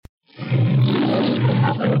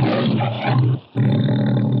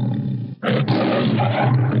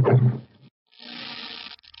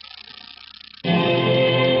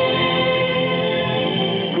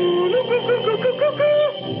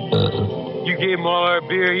gave him all our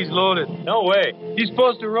beer. He's loaded. No way. He's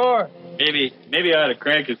supposed to roar. Maybe I ought to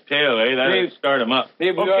crank his tail, eh? That'll start him up.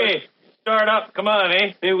 Okay, start up. Come on,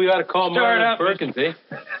 eh? Maybe we ought to call Marlon Perkins, eh?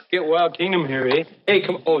 Get Wild Kingdom here, eh? Hey,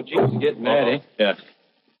 come on. Oh, geez, he's getting mad, eh? Yeah.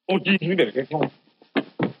 Oh, geez, we better get going.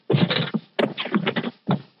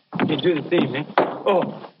 You do the theme, eh?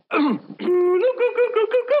 Oh.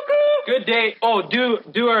 Good day. Oh,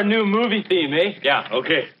 do our new movie theme, eh? Yeah,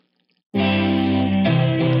 okay.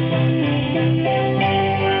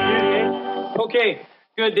 Okay.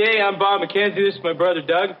 Good day. I'm Bob McKenzie. This is my brother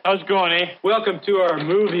Doug. How's it going, eh? Welcome to our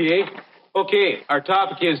movie, eh? Okay, our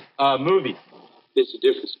topic is movie. It's the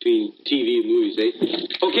difference between TV and movies, eh?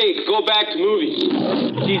 Okay, go back to movies.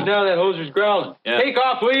 Geez, now that hoser's growling. Yeah. Take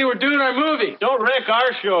off, will you? We're doing our movie. Don't wreck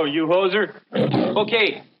our show, you hoser.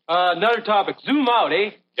 Okay, another topic. Zoom out,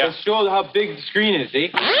 eh? Yeah. Let's show how big the screen is, eh?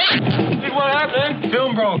 Hey, what happened?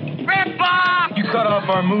 Film broke. Rip-off! You cut off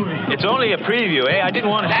our movie. It's only a preview, eh? I didn't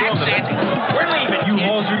want to show them. We're leaving. You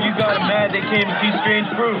hoser, you got him mad. They came to see Strange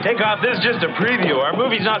Brew. Take off. This is just a preview. Our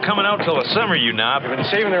movie's not coming out till the summer, you knob. They've been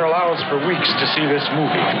saving their allowance for weeks to see this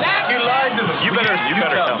movie. You lied to them. You better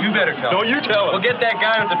tell. You better tell. No, you tell We'll him. get that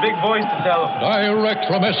guy with the big voice to tell him. Direct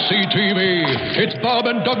from SCTV, it's Bob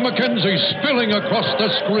and Doug McKenzie spilling across the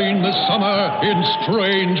screen this summer in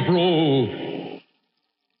Strange Brew.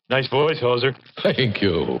 Nice voice, hoser. Thank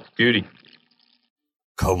you. Beauty.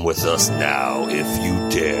 Come with us now, if you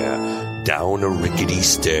dare, down a rickety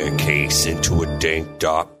staircase into a dank,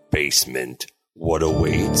 dark basement. What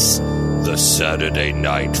awaits? The Saturday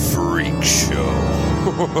Night Freak Show.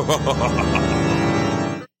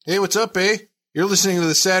 Hey, what's up, eh? You're listening to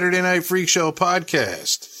the Saturday Night Freak Show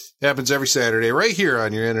podcast. It happens every Saturday right here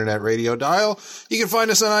on your internet radio dial. You can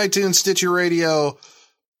find us on iTunes, Stitcher Radio,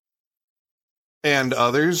 and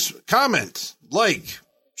others. Comment, like,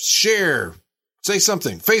 share, say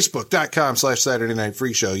something. Facebook.com/Saturday Night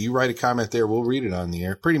Freak Show. You write a comment there, we'll read it on the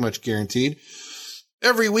air. Pretty much guaranteed.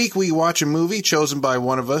 Every week we watch a movie chosen by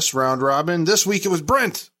one of us, round robin. This week it was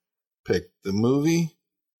Brent. Pick the movie.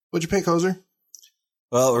 What'd you pick, hoser?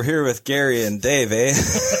 Well, we're here with Gary and Dave, eh?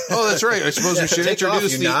 Oh, that's right. I suppose we should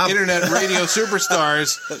introduce the internet radio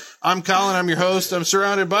superstars. I'm Colin. I'm your host. I'm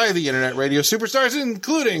surrounded by the internet radio superstars,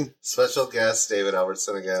 including special guest David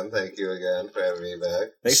Albertson again. Thank you again for having me back.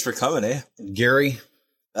 Thanks for coming, eh? Gary.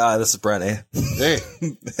 This is Brent, eh? Hey.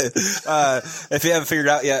 If you haven't figured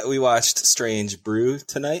out yet, we watched Strange Brew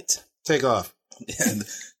tonight. Take off.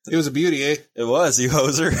 It was a beauty, eh? It was, you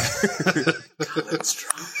hoser.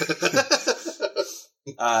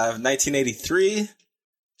 1983,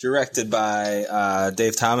 directed by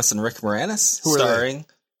Dave Thomas and Rick Moranis, starring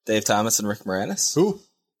Dave Thomas and Rick Moranis. Who?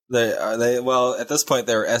 Well, at this point,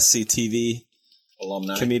 they were SCTV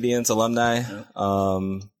alumni.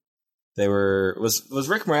 Yeah. They were. Was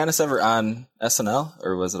Rick Moranis ever on SNL,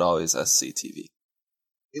 or was it always SCTV?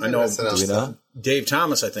 I know. Do we know? Dave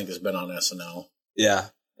Thomas, I think, has been on SNL. Yeah.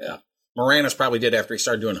 Moranis probably did after he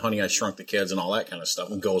started doing Honey, I Shrunk the Kids and all that kind of stuff.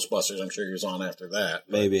 And Ghostbusters, I'm sure he was on after that.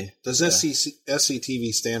 Maybe. Does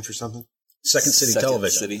SCTV stand for something? Second City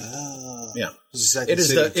Television. City. Yeah. It is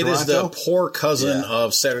the poor cousin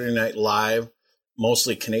of Saturday Night Live,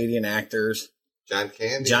 mostly Canadian actors. John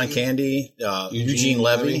Candy. Eugene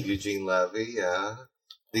Levy. Eugene Levy, yeah.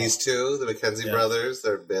 These two, the McKenzie brothers,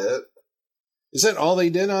 their bit. Is that all they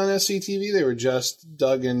did on SCTV? They were just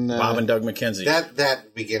Doug and Bob and Doug McKenzie.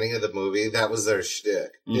 That beginning of the movie, that was their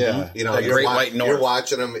shtick. Mm-hmm. Yeah, you know, you're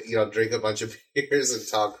watching them, drink a bunch of beers and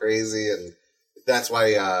talk crazy, and that's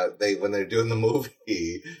why when they're doing the movie,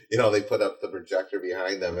 they put up the projector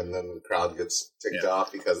behind them, and then the crowd gets ticked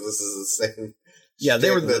off because this is the same. Yeah,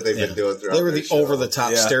 they were that they've been doing throughout. They were the over the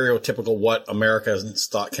top stereotypical what Americans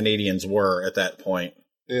thought Canadians were at that point.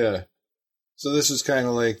 Yeah. So this is kind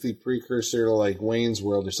of like the precursor to like Wayne's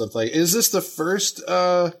World or something. Is this the first,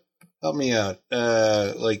 help me out,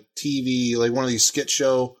 like TV, like one of these skit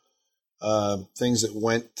show things that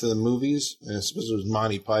went to the movies? I suppose it was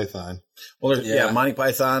Monty Python. Well, Monty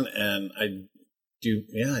Python, and I do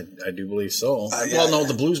believe so.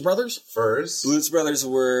 The Blues Brothers? First. Blues Brothers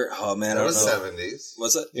were, that was 70s.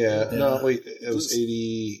 Was it? Yeah. No, wait, it was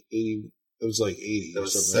 80. It was like 80 or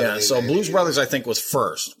something. Yeah, so Blues Brothers, I think, was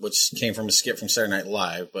first, which came from a skit from Saturday Night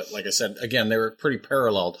Live. But like I said, again, they were pretty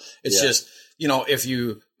paralleled. It's just, if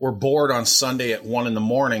you were bored on Sunday at 1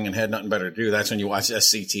 a.m. and had nothing better to do, that's when you watch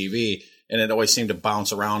SCTV. And it always seemed to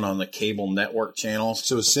bounce around on the cable network channels.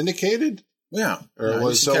 So it was syndicated? Yeah. Or it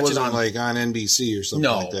wasn't like on NBC or something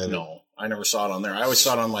like that? No. I never saw it on there. I always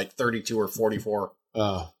saw it on like 32 or 44.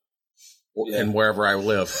 Oh. And wherever I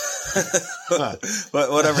live.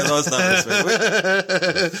 Whatever those numbers mean.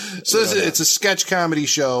 So it's a sketch comedy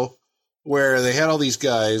show where they had all these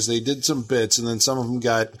guys. They did some bits, and then some of them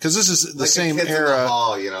got because this is the like same Kids era. In the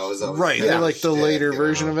Hall, you know, is Right, they're like the later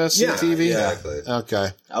version of SCTV. Yeah. Exactly. Okay.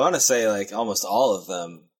 I want to say like almost all of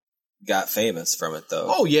them got famous from it though.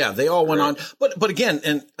 Oh yeah, they all went on. But again,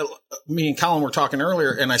 and me and Colin were talking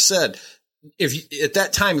earlier, and I said, if you, at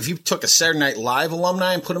that time, if you took a Saturday Night Live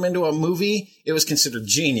alumni and put them into a movie, it was considered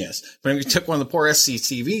genius. But if you took one of the poor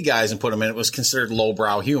SCTV guys and put them in, it was considered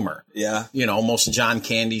lowbrow humor. Yeah. You know, most of John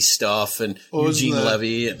Candy's stuff and Eugene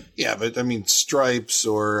Levy. And yeah, but I mean, Stripes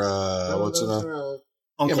or what's another?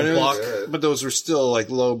 Uncle Buck. Buck. But those were still like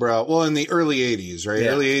lowbrow. Well, in the early 80s, right? Yeah.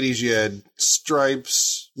 Early 80s, you had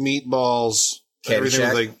Stripes, Meatballs, everything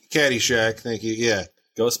was like Caddyshack. Thank you. Yeah.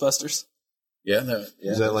 Ghostbusters? Yeah.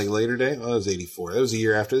 Is that like later day? Well, it was 84. That was a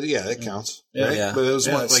year after. Yeah, that counts. Yeah, right? yeah. But it was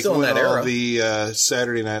Yeah, one, it's like still in when that all era. the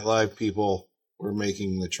Saturday Night Live people were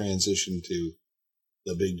making the transition to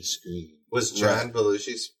the big screen. Was John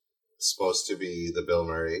Belushi supposed to be the Bill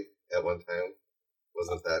Murray at one time?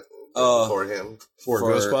 Wasn't that for him? For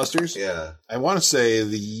Ghostbusters? Yeah. I want to say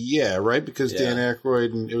right? Because Yeah. Dan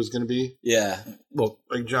Aykroyd and it was going to be Yeah. Well,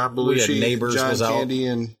 like John We had Belushi, Neighbors John was out. Candy,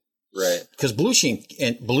 and Right. because Belushi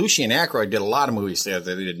and Aykroyd did a lot of movies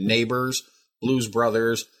together. They did Neighbors, Blues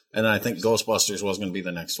Brothers, and then I think Ghostbusters was going to be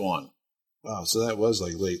the next one. wow, so that was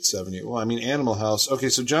like late 70s. Well, I mean, Animal House. Okay,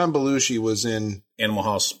 so John Belushi was in, Animal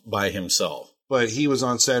House by himself. but he was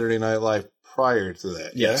on Saturday Night Live prior to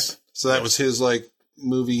that. Yes. Yeah? So that was his like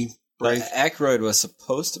movie break. But Aykroyd was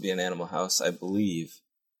supposed to be in Animal House, I believe.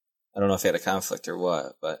 I don't know if he had a conflict or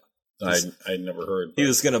what, but I never heard. he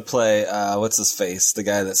was going to play, what's his face? The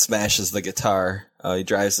guy that smashes the guitar. He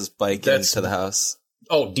drives his bike into the house.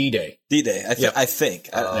 Oh, D-Day. D-Day, I think.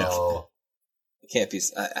 Oh. It can't be.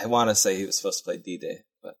 I want to say he was supposed to play D-Day,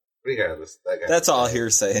 but Regardless, that guy. that's all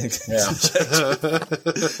hearsay.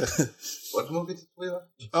 What movie did we watch?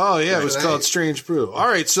 Oh, yeah, it was Right. called Strange Brew. All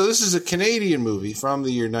right, so this is a Canadian movie from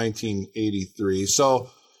the year 1983. So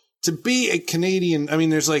to be a Canadian, I mean,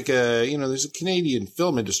 there's like there's a Canadian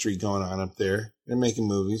film industry going on up there. They're making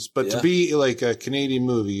movies. But to Yeah. be like a Canadian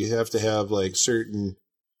movie, you have to have like certain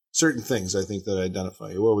things, I think, that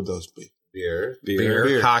identify you. What would those be? Beer.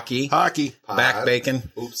 Beer, hockey, Hockey. back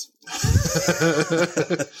bacon. Oops.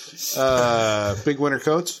 Big winter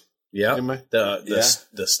coats. Yeah. Anybody?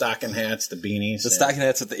 The stocking hats, the beanies. The stocking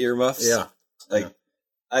hats with the earmuffs. Yeah.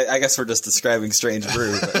 I guess we're just describing Strange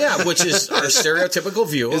Brew. But Yeah, which is our stereotypical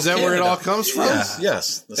view. Is of that where it Canada. all comes from?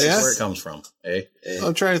 Yes. This Yeah? is where it comes from. Eh?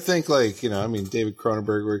 I'm trying to think like, I mean, David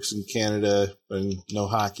Cronenberg works in Canada and no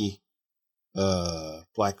hockey.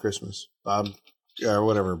 Black Christmas. Bob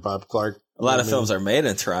Clark. a lot of films are made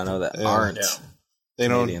in Toronto that Yeah. aren't. Yeah. They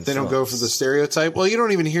Canadian don't go for films. the stereotype. Well, you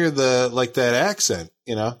don't even hear that accent,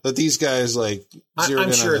 that these guys like zeroed I'm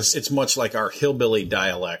in sure on it's much like our hillbilly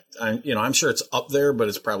dialect. I'm sure it's up there, but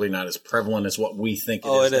it's probably not as prevalent as what we think it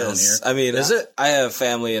is Oh, it down is. here. I mean, Is it? I have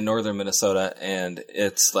family in northern Minnesota, and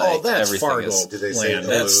it's like Oh, that's everything Fargo is. Did they say land.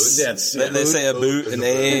 booze? That's They say a boot, an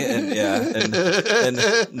A, and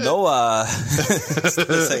and no,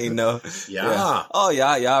 they're saying no. Yeah. Oh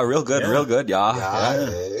yeah, real good,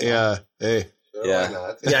 Yeah. Hey. Sure, Yeah. Why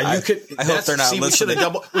not? Yeah, you could. I hope they're not we listening.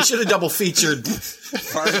 should have double featured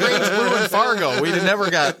Strange Brew and Fargo. We never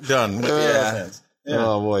got done with the Yeah. offense.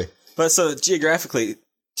 Oh boy. But so geographically,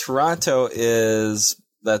 Toronto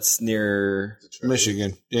that's near.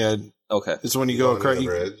 Michigan. Yeah. Okay. It's when you go Under across. the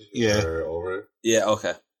bridge. yeah. Or over. Yeah.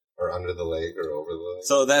 Okay. Or under the lake or over the lake.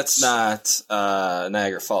 So that's not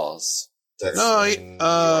Niagara Falls, That's No, in New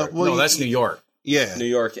York. well, No, that's New York. Yeah. New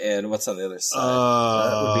York, and what's on the other side?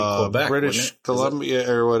 That would be Quebec, British wouldn't it?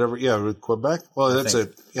 Columbia or whatever. Yeah, Quebec. Well, that's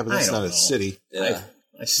think- but I that's don't not a know. city. yeah.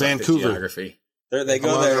 I suck at Vancouver. geography. They I'm go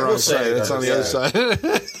on the there. wrong We'll say side. That's on the other side.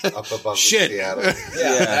 Up above Shit. Seattle.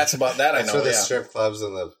 Yeah. that's about that. I That's know. where the Yeah. strip clubs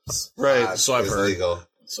and the Right. spots So I've is heard. legal.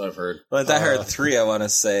 So I've heard. Well, I heard 3. I want to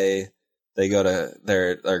say they go to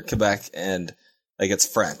or Quebec, and like it's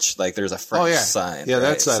French. Like there's a French Oh yeah, sign. yeah, right?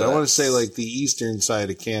 that side. So I want to say that's- like the eastern side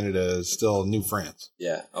of Canada is still New France.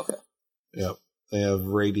 Yeah. Okay. Yep, they have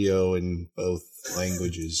radio in both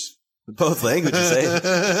languages. Both languages.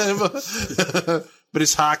 But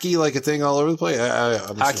is hockey like a thing all over the place?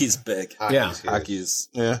 I'm Hockey's big. Yeah. huge. Hockey's.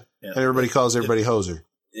 yeah. Yeah. And everybody calls everybody hoser.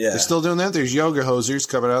 Yeah. They're still doing that. There's Yoga Hosers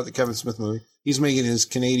coming out, the Kevin Smith movie. He's making his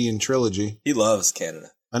Canadian trilogy. He loves Canada.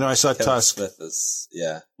 I know. I saw Kevin Tusk. Smith is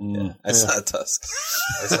yeah. Mm. I saw Tusk.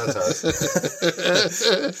 That's not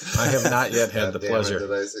us. I have not yet had the God damn it, pleasure,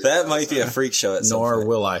 did I say That might be a freak show at some nor point.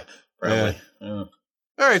 will I. Probably. Yeah.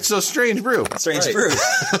 All right, so Strange Brew. Strange Right.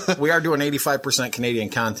 Brew. We are doing 85% Canadian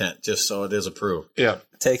content, just so it is approved. Yeah.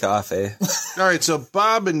 Take off, eh? All right, so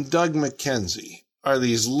Bob and Doug McKenzie. are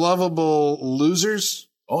these lovable losers?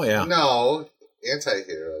 Oh, yeah. No,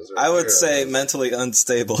 anti-heroes. I would heroes. say mentally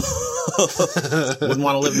unstable. Wouldn't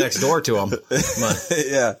want to live next door to him.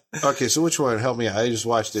 Yeah. Okay, so which one? Help me out. I just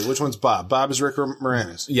watched it. Which one's Bob? Bob is Rick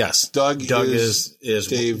Moranis. Yes. Doug is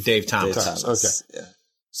Dave Thomas. Dave Thomas. Okay. Yeah.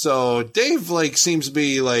 So Dave seems to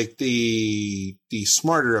be the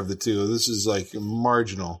smarter of the two. This is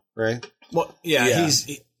marginal, right? Well, yeah.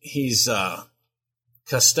 he's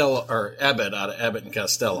Costello or Abbott out of Abbott and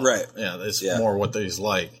Costello. Right. Yeah, that's more what he's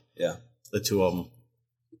like. Yeah. The two of them.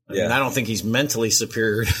 I mean, I don't think he's mentally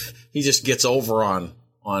superior. He just gets over on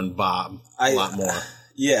Bob a lot more.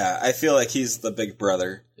 Yeah, I feel like he's the big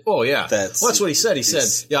brother. Oh, yeah. That's what he said. He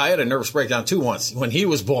said, I had a nervous breakdown, too, once when he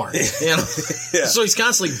was born. So he's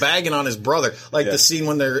constantly bagging on his brother. Like the scene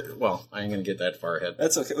when they're... Well, I ain't going to get that far ahead.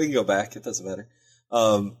 That's okay. We can go back. It doesn't matter.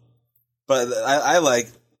 But I like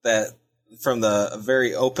that from the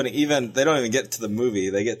very opening. Even they don't even get to the movie.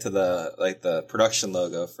 They get to the production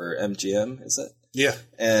logo for MGM, is it? Yeah.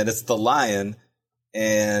 And it's the lion,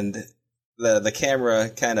 and the camera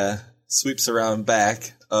kind of sweeps around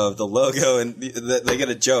back of the logo, and they get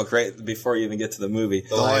a joke right before you even get to the movie.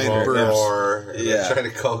 The lion roar. Yeah.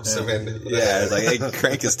 Trying to coax him in. Yeah, it's like, hey,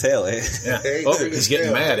 crank his tail, eh? Yeah. Hey, Oh, he's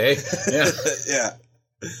getting mad, eh? Yeah. Yeah.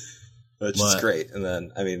 Which is great. And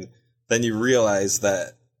then, then you realize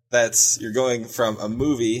that you're going from a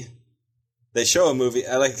movie. They show a movie.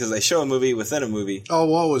 I like it because they show a movie within a movie. Oh,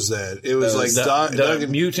 what was that? It was the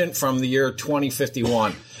Mutant from the year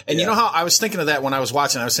 2051. And you know how I was thinking of that when I was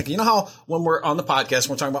watching? I was thinking, you know how when we're on the podcast,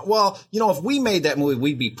 we're talking about, well, if we made that movie,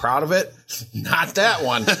 we'd be proud of it. Not that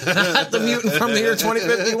one. Not the Mutant from the year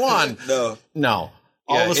 2051. No.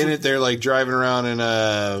 In it, they're driving around in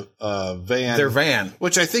a van. Their van.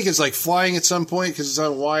 Which I think is flying at some point because it's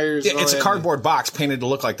on wires. Yeah, it's a cardboard box painted to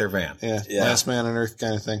look like their van. Yeah. Last Man on Earth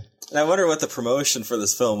kind of thing. And I wonder what the promotion for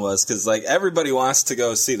this film was, because everybody wants to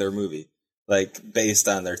go see their movie, based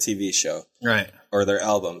on their TV show, right, or their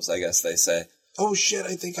albums, I guess they say. Oh shit!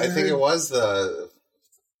 I think it was the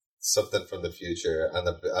something from the future on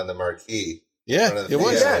the marquee. Yeah, it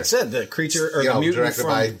was. Yeah, it said the creature or the mutant directed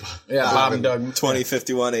by Bob and Doug,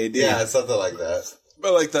 2051 AD. Yeah, something like that.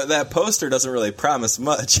 But that poster doesn't really promise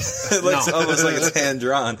much. It looks almost like it's hand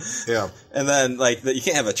drawn. Yeah, and then you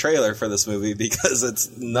can't have a trailer for this movie because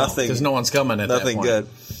it's nothing. Because no one's coming at nothing that point.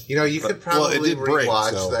 good. You could probably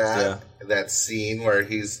rewatch that scene where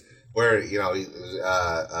Rick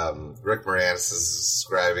Moranis is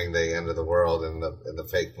describing the end of the world in the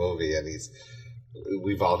fake movie, and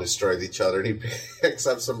we've all destroyed each other, and he picks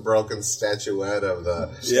up some broken statuette of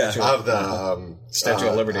the Statue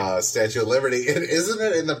of Liberty. Statue of Liberty. And isn't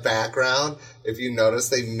it in the background? If you notice,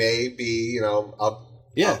 they may be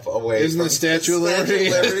up away. Isn't the Statue of Liberty?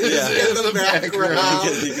 In the background.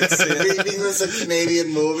 You can see it. Maybe this is a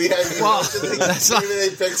Canadian movie. Maybe they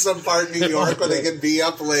pick some part in New York where they can be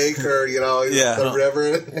up lake or the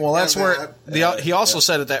river. Well, that's where he also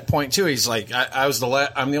said at that point too. He's like, I'm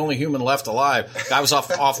the only human left alive. I was off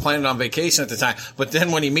planet on vacation at the time. But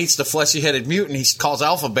then when he meets the fleshy-headed mutant, he calls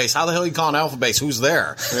Alpha Base. How the hell are you calling Alpha Base? Who's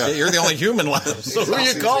there? Yeah. You're the only human left. So who are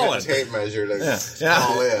you calling? Tape measure to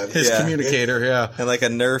call in. His communicator. Yeah. And a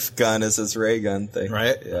Nerf gun is his ray gun thing.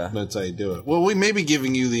 Right? Yeah. That's how you do it. Well, we may be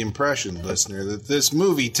giving you the impression, listener, that this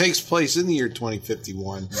movie takes place in the year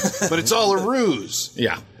 2051, but it's all a ruse.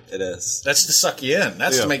 Yeah. It is. That's to suck you in.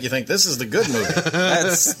 That's to make you think this is the good movie.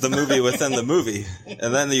 That's the movie within the movie.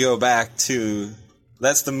 And then you go back to...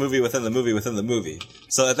 That's the movie within the movie within the movie.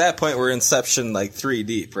 So at that point, we're Inception 3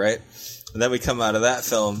 deep, right? And then we come out of that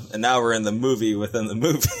film, and now we're in the movie within the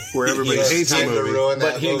movie. Where everybody hates the movie.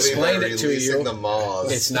 But he explained it to you.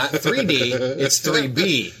 It's not 3D, it's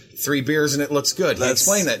 3B. 3 beers and it looks good. He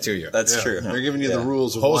explained that to you. That's true. They're giving you the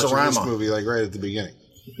rules of watching this movie right at the beginning.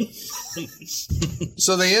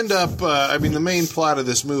 So they end up, the main plot of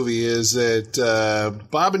this movie is that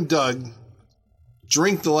Bob and Doug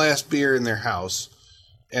drink the last beer in their house.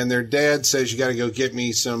 And their dad says, you got to go get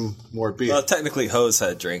me some more beer. Well, technically,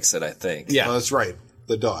 Hosehead drinks it, I think. Yeah. Well, that's right.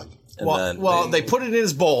 The dog. They put it in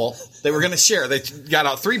his bowl. They were going to share. They got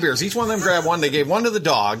out 3 beers. Each one of them grabbed one. They gave one to the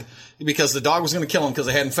dog because the dog was going to kill him because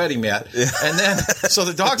they hadn't fed him yet. Yeah. And then, so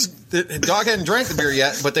the dog hadn't drank the beer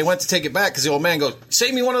yet, but they went to take it back because the old man goes,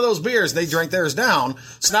 save me one of those beers. And they drank theirs down.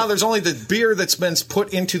 So now there's only the beer that's been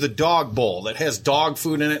put into the dog bowl that has dog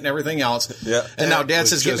food in it and everything else. Yeah. And now Dad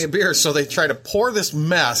says, get me a beer. So they try to pour this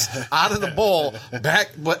mess out of the bowl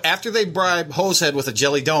back, but after they bribe Hosehead with a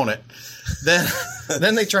jelly donut,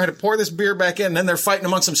 then they try to pour this beer back in, and then they're fighting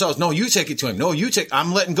amongst themselves. No, you take it to him. No,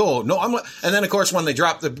 I'm letting go. No, and then, of course, when they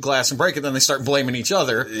drop the glass and break it, then they start blaming each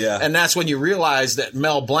other. Yeah. And that's when you realize that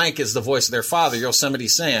Mel Blanc is the voice of their father, Yosemite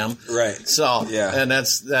Sam. Right. So, Yeah. and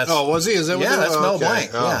that's. Oh, was he? Is that what Yeah, that's Mel okay.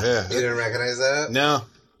 Blanc. Oh, Yeah. You didn't recognize that? No.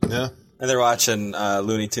 And they're watching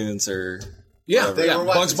Looney Tunes or Yeah, They were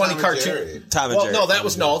Bugs watching Bunny Tom and cartoon. Jerry. Tom and Well, Jerry.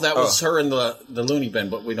 no, that was her in the Looney Bin,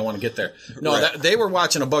 but we don't want to get there. No, Right. they were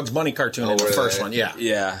watching a Bugs Bunny cartoon in the were first they? one. Yeah.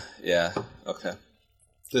 Yeah. Okay.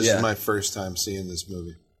 This Yeah. is my first time seeing this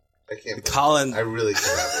movie. I can't. Colin, I really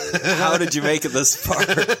cannot believe it. how did you make it this far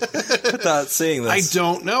without seeing this? I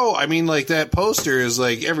don't know. I mean, like, that poster is,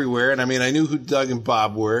 like, everywhere. And, I mean, I knew who Doug and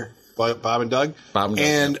Bob were. Bob and Doug.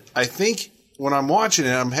 And I think when I'm watching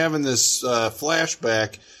it, I'm having this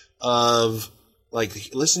flashback of,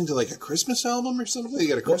 like, listening to, like, a Christmas album or something. They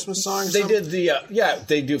got a Christmas song or They something? did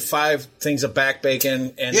they do 5 things of back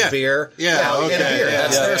bacon and beer. Yeah, okay. And a beer. Yeah,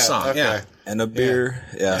 That's their song. okay. Yeah. And a beer.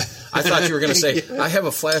 Yeah. I thought you were going to say, I have a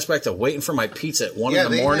flashback to waiting for my pizza at 1 in the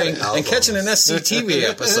they morning had and catching an SCTV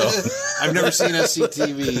episode. I've never seen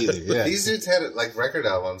SCTV either. Yeah. These dudes had like record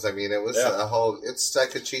albums. I mean, it was a whole. It's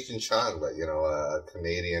like a Cheech and Chong, but a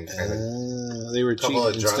Canadian kind of. They were cheap. Couple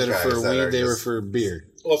of drunk Instead of for guys that weed, are they were just- for beer.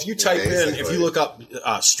 Well, if you type in, if basically. you look up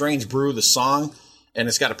Strange Brew, the song, and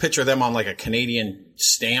it's got a picture of them on like a Canadian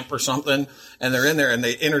stamp or something, and they're in there and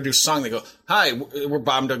they introduce a song, they go, "Hi, we're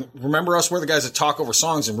Bob and Doug. Remember us? We're the guys that talk over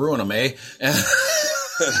songs and ruin them, eh?" And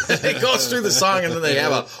it goes through the song and then they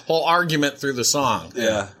have a whole argument through the song.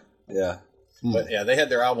 Yeah. But yeah, they had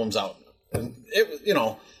their albums out. And it,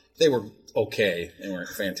 they were okay. They weren't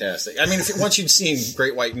fantastic. I mean, once you'd seen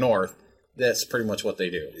Great White North, that's pretty much what they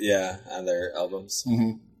do. Yeah, on their albums.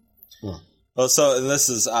 Mm-hmm. Well, so and this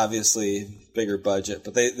is obviously bigger budget,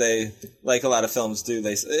 but they like a lot of films do.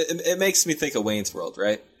 It makes me think of Wayne's World,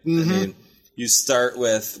 right? Mm-hmm. I mean, you start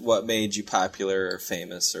with what made you popular or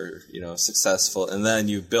famous or successful, and then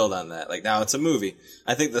you build on that. Like now, it's a movie.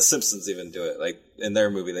 I think The Simpsons even do it. Like in their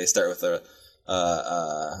movie, they start with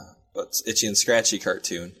what's Itchy and Scratchy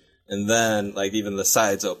cartoon. And then, like, even the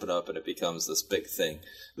sides open up and it becomes this big thing.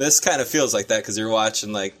 This kind of feels like that because you're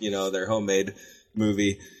watching, like, their homemade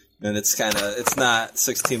movie. And it's not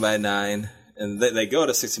 16 by 9. And they go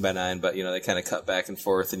to 16 by 9, but, they kind of cut back and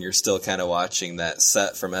forth. And you're still kind of watching that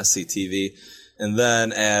set from SCTV. And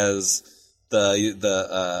then as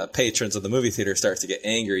the patrons of the movie theater start to get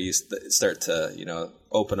angry, you start to,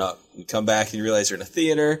 open up and come back and you realize you're in a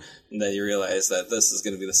theater. And then you realize that this is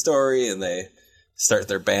going to be the story. And they start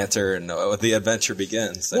their banter and the adventure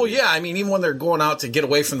begins. I mean, even when they're going out to get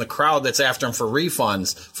away from the crowd that's after them for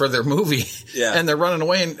refunds for their movie, and they're running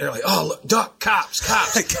away and they're like, "Oh, look, duck, cops."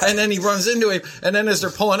 And then he runs into him, and then as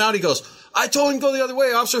they're pulling out, he goes, "I told him to go the other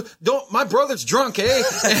way, officer. My brother's drunk, eh?"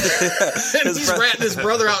 And he's ratting his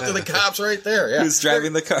brother out to the cops right there. Yeah. Who's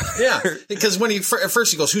driving the car? Yeah, because when at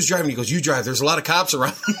first he goes, "Who's driving?" He goes, "You drive. There's a lot of cops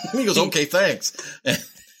around." He goes, "Okay, thanks."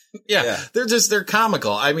 They're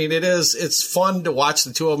comical. I mean, it's fun to watch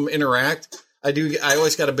the two of them interact. I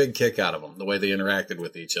always got a big kick out of them, the way they interacted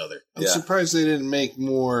with each other. I'm surprised they didn't make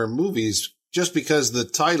more movies just because the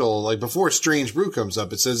title, like before Strange Brew comes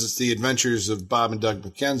up, it says it's the adventures of Bob and Doug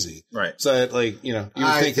McKenzie. Right. So that, like, you would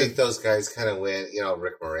I think those guys kind of went,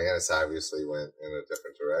 Rick Moranis obviously went in a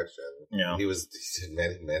different direction. Yeah. He did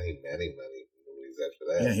many, many, many, many movies after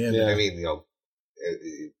that. Yeah. I mean,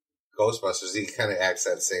 Ghostbusters, he kind of acts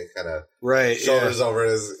that same kind of right shoulders over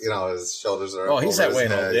his shoulders are. Oh, he's over that way.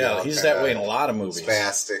 his head, He's that way in a lot of movies.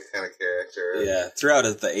 Spastic kind of character. Yeah, throughout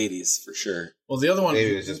the 80s for sure. Well, the other one,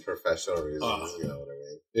 maybe it was just professional reasons. You know what I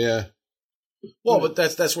mean? Yeah. Well, but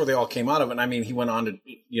that's where they all came out of. And I mean, he went on to,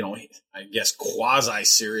 I guess quasi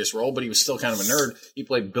serious role, but he was still kind of a nerd. He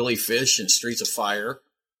played Billy Fish in Streets of Fire.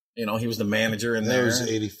 He was the manager in there. That was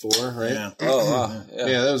 84, right? Yeah. Oh, wow.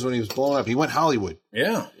 Yeah, that was when he was blowing up. He went Hollywood.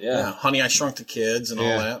 Yeah. Honey, I Shrunk the Kids and all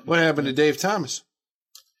that. What happened to Dave Thomas?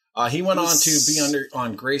 He went on to be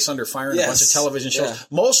on Grace Under Fire and a bunch of television shows. Yeah.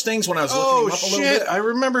 Most things when I was looking him up a little bit, I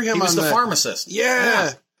remember him. he was on the pharmacist.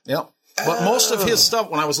 Yeah. Yep. But most of his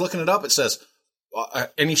stuff, when I was looking it up, it says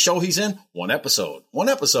any show he's in, one episode.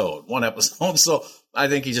 So I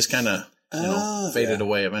think he just kind of faded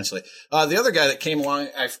away eventually. The other guy that came along,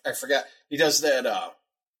 I forgot. He does that.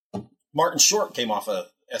 Martin Short came off of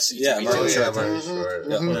SCTV. Yeah, Martin Short. Martin Short.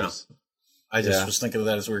 Yeah. I just was thinking of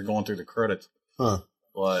that as we were going through the credits. Huh.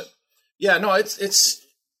 But yeah, no, it's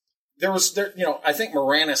there. I think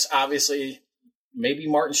Moranis obviously, maybe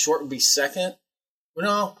Martin Short would be second.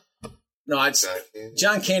 No,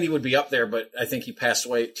 John Candy would be up there, but I think he passed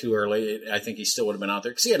away too early. I think he still would have been out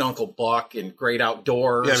there because he had Uncle Buck and Great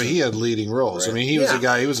Outdoors. Yeah, but he had leading roles. Right. I mean, he was a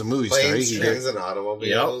guy. He was a movie star. Planes, Trains, and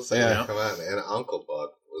Automobiles. Yep. Come on, and Uncle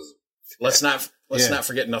Buck was. Let's not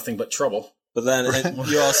forget Nothing But Trouble. But then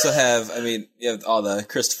you also have, I mean, you have all the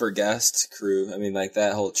Christopher Guest crew. I mean, like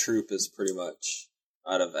that whole troupe is pretty much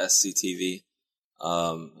out of SCTV.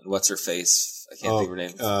 What's her face? I can't think of her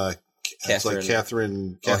name.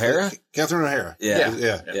 Catherine O'Hara? Catherine O'Hara.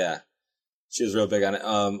 Yeah. She was real big on it.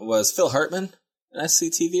 Was Phil Hartman an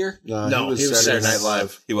SCTVer? No, he was Saturday Night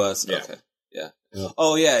Live. He was? Yeah. Okay. Yeah.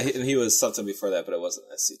 Oh, yeah. He was something before that, but it wasn't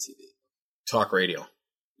SCTV. Talk radio.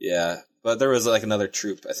 Yeah. But there was like another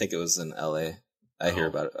troupe. I think it was in LA. I hear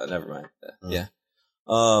about it. Never mind. Yeah.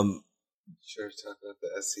 Sure, talk about the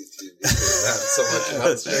SCTV, not so much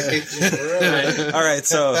about All right,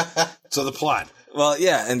 so the plot. Well,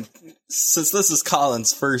 yeah, and since this is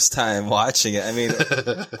Colin's first time watching it, I mean,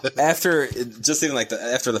 after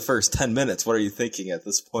the first 10 minutes, what are you thinking at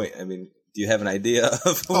this point? I mean, do you have an idea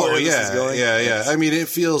of where this is going? Yeah. I mean, it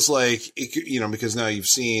feels like, because now you've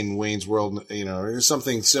seen Wayne's World, or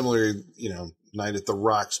something similar, Night at the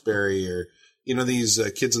Roxbury or, these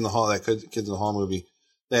Kids in the Hall, that Kids in the Hall movie,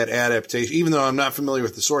 that adaptation, even though I'm not familiar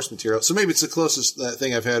with the source material. So maybe it's the closest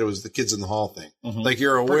thing I've had was the Kids in the Hall thing. Mm-hmm. Like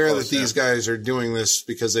you're aware that these guys are doing this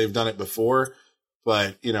because they've done it before,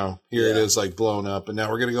 but here it is like blown up and now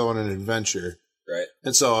we're going to go on an adventure. Right.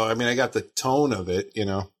 And so, I mean, I got the tone of it,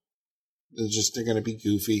 it's just, they're going to be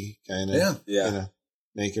goofy kind of,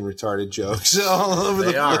 making retarded jokes all over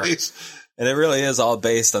the place. And it really is all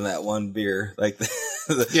based on that one beer. Like,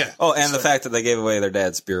 the fact that they gave away their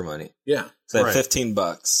dad's beer money. Yeah. So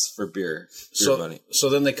 $15 for beer money. So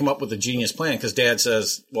then they come up with a genius plan because Dad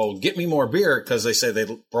says, well, get me more beer because they say they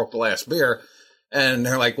broke the last beer. And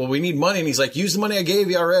they're like, well, we need money. And he's like, use the money I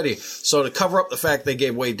gave you already. So to cover up the fact they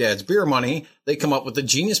gave away Dad's beer money, they come up with the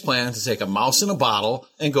genius plan to take a mouse in a bottle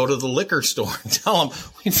and go to the liquor store and tell them,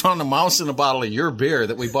 we found a mouse in a bottle of your beer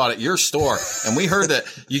that we bought at your store. And we heard that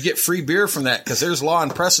you get free beer from that because there's law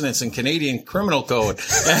and precedence in Canadian criminal code.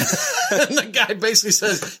 And the guy basically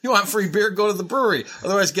says, you want free beer? Go to the brewery.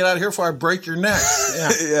 Otherwise, get out of here before I break your neck.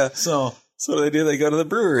 Yeah. So what do? They go to the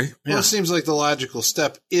brewery. Well, it seems like the logical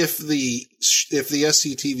step if the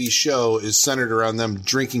SCTV show is centered around them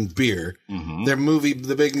drinking beer. Mm-hmm. Their movie,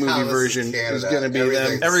 the big movie version, is going to be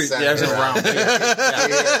them around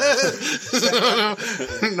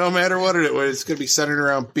beer. No matter what it's going to be centered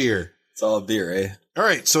around beer. It's all beer, eh? All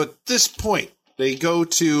right. So at this point, they go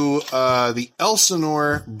to the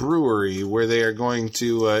Elsinore Brewery where they are going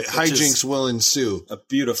to hijinks will ensue. A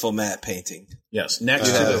beautiful matte painting. Yes, next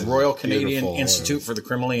to the Royal Canadian Institute for the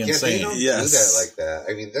Criminally Insane. They don't do that like that.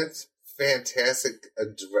 I mean, that's fantastic.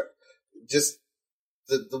 Just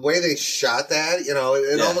the way they shot that, it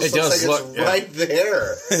almost looks like it's right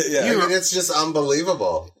there. I mean, it's just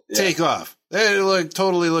unbelievable. Take off. It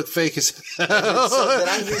totally looked fake as hell. So did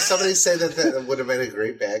I hear somebody say that would have been a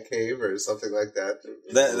great Batcave or something like that?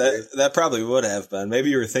 That probably would have been.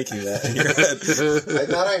 Maybe you were thinking that in your head. I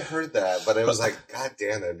thought I heard that, but it was like, God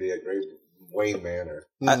damn, that'd be a great Wayne Manor.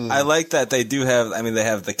 I like that they do have, they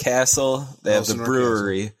have the castle, they have the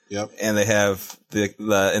brewery, and they have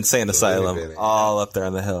the insane asylum all up there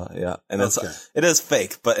on the hill. Yeah. And it is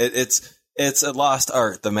fake, but it's a lost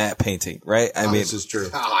art, the matte painting, right? I mean, this is true.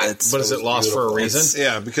 But is it lost for a reason?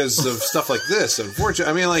 Yeah, because of stuff like this.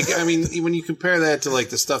 Unfortunately, I mean, when you compare that to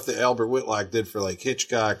the stuff that Albert Whitlock did for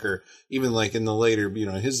Hitchcock, or even in the later,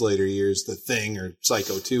 his later years, The Thing or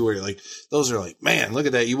Psycho 2, where those are man, look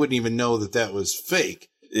at that. You wouldn't even know that was fake.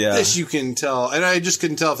 Yeah. This you can tell, and I just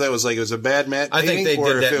couldn't tell if that was it was a bad matte painting, I think they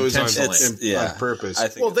or did if that it was intentionally. on purpose. I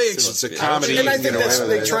think it's a comedy. And I think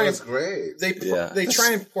they try and great. They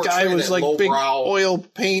try and portray guy was that big lowbrow oil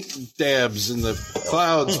paint dabs in the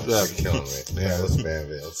clouds. Killing me. Yeah, those Van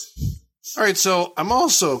Veils. All right, so I'm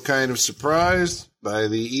also kind of surprised by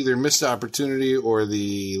the either missed opportunity or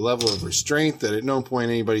the level of restraint that at no point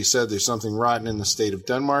anybody said there's something rotten in the state of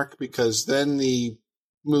Denmark, because then the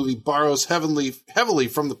movie borrows heavily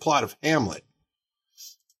from the plot of Hamlet.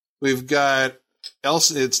 We've got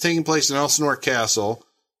it's taking place in Elsinore Castle.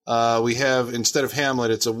 We have, instead of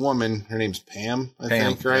Hamlet, it's a woman. Her name's Pam, I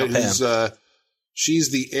think, right? Pam.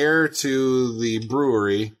 She's the heir to the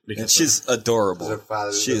brewery. And she's adorable.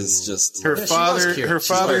 She's just her father. Her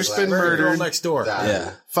father's been murdered. Next door.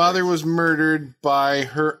 Yeah. Father was murdered by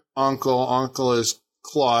her uncle. Uncle is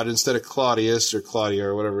Claude instead of Claudius or Claudia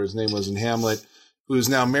or whatever his name was in Hamlet, who is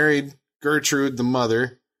now married Gertrude, the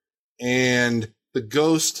mother, and the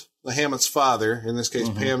ghost, the Hamlet's father, in this case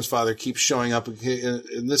Pam's father, keeps showing up.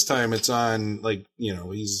 And this time it's on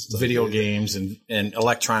he's video games and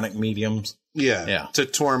electronic mediums. Yeah, to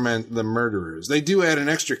torment the murderers. They do add an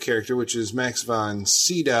extra character, which is Max von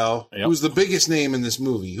Sydow, who's the biggest name in this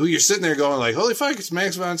movie, who you're sitting there going holy fuck, it's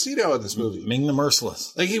Max von Sydow in this movie. Ming the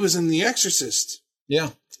Merciless. He was in The Exorcist. Yeah.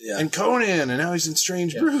 And Conan, and now he's in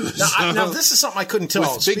Strange Brews. Now, this is something I couldn't tell.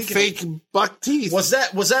 With big fake buck teeth. Was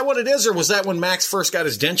that what it is, or was that when Max first got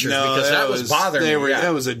his dentures? No, because that was bothering me.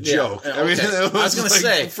 That was a joke. Yeah. I mean, Okay. that was I was going to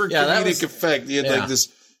say for that comedic effect. He had like this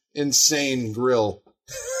insane grill.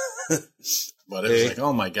 But it was like,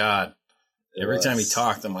 oh my God! Every time he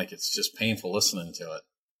talked, I'm like, it's just painful listening to it.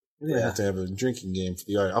 We're gonna have to have a drinking game for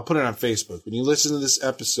the audience. I'll put it on Facebook. When you listen to this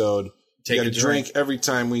episode, Take you a got to drink every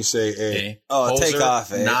time we say "a." Oh, Hoser, take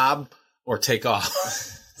off, knob, or take off.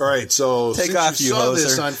 All right, so Take since off, you you saw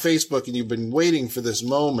this hoser. on Facebook and you've been waiting for this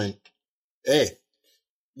moment, hey,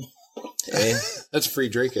 that's a free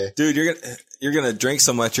drink, eh? Dude, you're gonna drink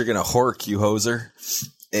so much you're gonna hork, you hoser.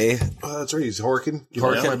 Eh? Oh, that's right. He's horking.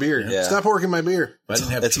 Horking? My beer. Yeah. Stop horking my beer. If I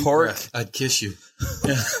didn't have It's cheap hork. breath, I'd kiss you.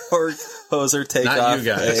 Hork, hoser, take Not off. you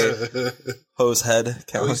guys. Eh? Hose head Are we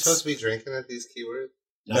counts. supposed to be drinking at these keywords?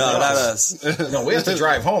 No, not us. No, we have to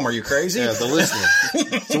drive home. Are you crazy? Yeah, the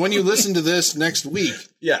listener. So when you listen to this next week,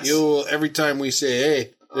 Yes. you'll every time we say,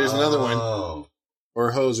 "Hey, there's another one," Oh.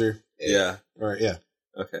 or "hoser," Yeah. or yeah,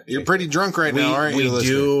 Okay. you're pretty drunk right now, aren't you? we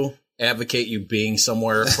listener? do advocate you being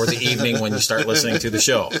somewhere for the evening when you start listening to the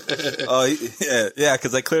show. Oh, yeah,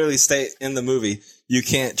 because I clearly state in the movie you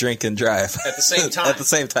can't drink and drive At the same time. At the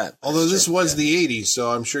same time. Although this was the '80s, so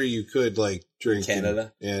I'm sure you could like drink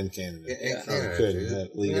Canada? in Canada. Yeah, Yeah, Canada, could. dude.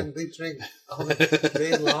 That legal. Man, they drink all the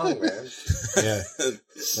day long, man. Yeah,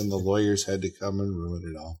 and the lawyers had to come and ruin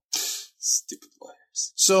it all. Stupid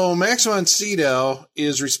lawyers. So Max von Sydow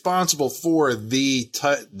is responsible for the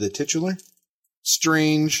titular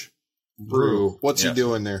Strange Brew. What's he Yes.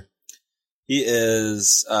 doing there? He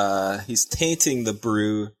is he's tainting the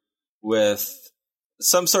brew with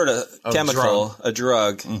some sort of chemical, a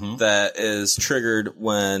drug Mhm. that is triggered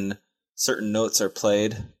when certain notes are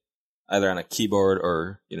played, either on a keyboard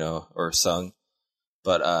or or sung.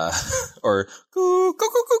 But or coo, coo,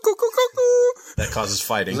 coo, coo, coo, coo, coo. That causes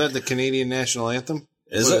fighting. Is that the Canadian national anthem?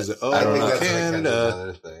 Is What it? Oh, I think know. that's like Canada.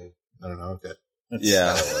 another thing. I don't know. Okay.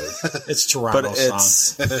 Yeah. It's Toronto But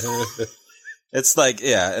song. it's like,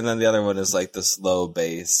 yeah, and then the other one is like this low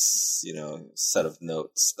bass, set of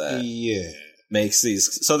notes that Yeah. makes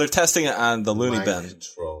these. So they're testing it on the Looney Mind Bin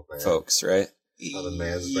control, man. folks, right? How the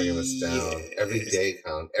man's bringing us down. Every day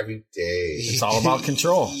count. Every day. It's all about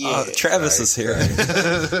control. Oh, Travis is here.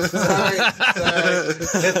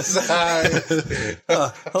 Sorry.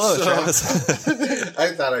 Hello, So- Travis.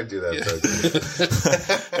 I thought I'd do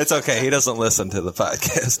that. It's okay. He doesn't listen to the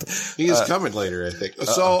podcast. He is coming later, I think.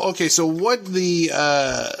 So, okay, so what the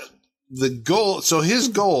goal, so his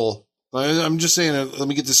goal, I'm just saying, let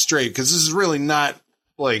me get this straight, because this is really not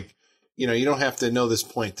like, you don't have to know this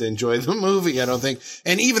point to enjoy the movie, I don't think.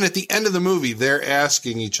 And even at the end of the movie, they're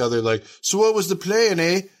asking each other, like, so what was the plan,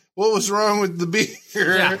 eh? What was wrong with the beer?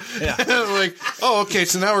 Yeah, yeah. Like, oh, okay,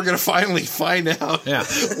 so now we're going to finally find out Yeah.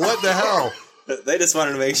 what the hell. They just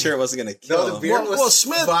wanted to make sure it wasn't going to kill No, the him. beer Well, was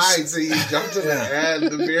Smith- fine, so you jumped in the head.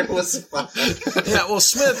 The beer was fine. Yeah, well,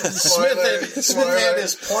 Smith Spoiler. had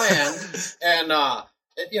his plan, and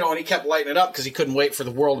and he kept lighting it up because he couldn't wait for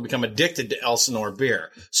the world to become addicted to Elsinore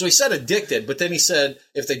beer. So he said addicted, but then he said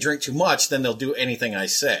if they drink too much, then they'll do anything I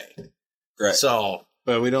say. Right. So,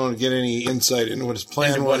 But we don't get any insight into what his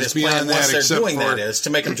plan and was what his plan beyond once that, they're except doing for that is to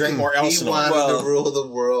make them drink more He Elsinore. wanted Well, to rule the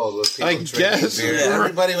world with people I drinking guess. beer. Yeah.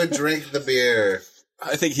 Everybody would drink the beer.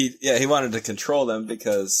 I think he wanted to control them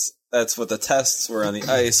because that's what the tests were on the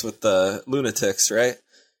ice with the lunatics, right?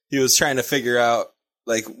 He was trying to figure out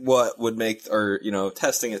like what would make, or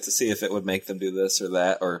testing it to see if it would make them do this or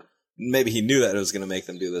that, or maybe he knew that it was going to make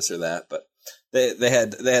them do this or that, but they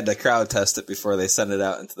had to crowd test it before they sent it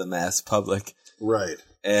out into the mass public. Right.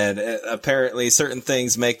 And apparently certain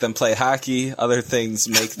things make them play hockey, other things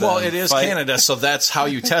make them Well, it is fight. Canada, so that's how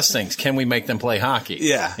you test things. Can we make them play hockey?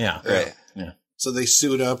 Yeah. Yeah. Right. Yeah. So they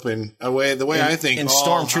suit up in a way, the way I think in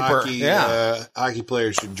all Stormtrooper, hockey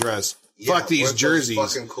players should dress. Yeah, Fuck these with those jerseys.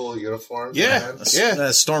 fucking cool uniforms. Yeah. man. Yeah.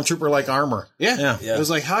 Stormtrooper like armor. Yeah. Yeah. It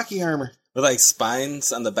was like hockey armor. With like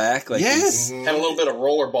spines on the back. Like Yes. these- Had a little bit of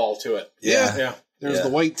rollerball to it. Yeah. Yeah. There was Yeah. the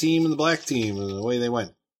white team and the black team and the way they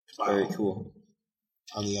went. Very cool.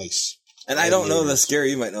 On the ice. And I don't know this.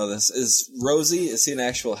 Gary, you might know this. Is Rosie, is he an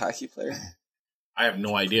actual hockey player? I have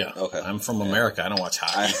no idea. Okay. I'm from America. I don't watch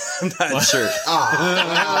hockey. I'm not sure.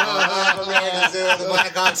 Oh, man, dude, the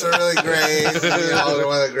Blackhawks are really great. They're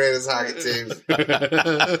one of the greatest hockey teams.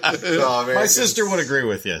 Oh, man. My sister would agree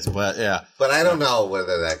with you, but yeah. But I don't know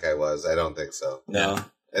whether that guy was. I don't think so. No.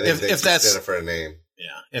 I think If they just that's- did it for a name.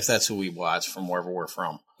 Yeah. If that's who we watch from wherever we're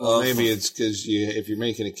from. Well, maybe it's because if you're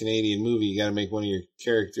making a Canadian movie, you got to make one of your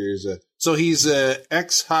characters. So he's a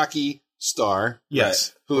ex-hockey star.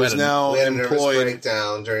 Yes. Who is now We had a nervous employed.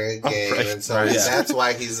 breakdown during a game, right. and so Right. that's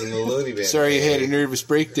why he's in the Looney Bin. Sorry you had a nervous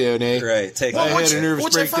breakdown, eh? Right. Take I off. had a nervous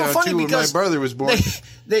which I found breakdown funny too when my because brother was born.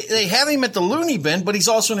 They have him at the Looney Bin, but he's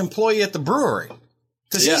also an employee at the brewery.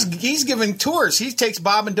 Because he's giving tours. He takes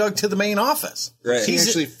Bob and Doug to the main office. Right. He's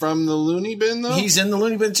actually from the Looney Bin, though? He's in the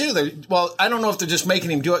Looney Bin, too. Well, I don't know if they're just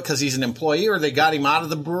making him do it because he's an employee or they got him out of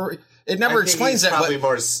the brewery. It never I think explains he's that. probably But,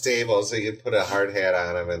 more stable, so you can put a hard hat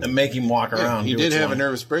on him and make him walk around. He do did what you have a want.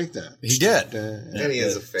 nervous breakdown. He did. and he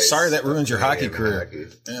has a face. Sorry that ruins your hockey in career. hockey.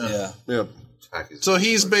 Yeah. Yep. Hockey's So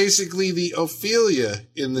he's basically the Ophelia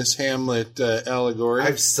in this Hamlet allegory.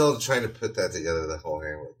 I'm still trying to put that together, the whole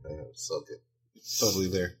Hamlet thing. It was so good. Totally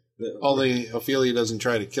there. Only Ophelia doesn't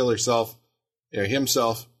try to kill herself or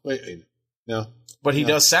himself. Wait, no. But he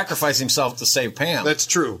does sacrifice himself to save Pam. That's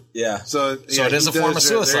true. Yeah. So it is he a form of does-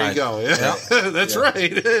 There suicide. you go. Yeah. That's right.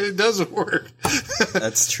 It doesn't work.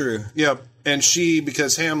 That's true. Yep. And she,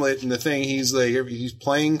 because Hamlet and the thing, he's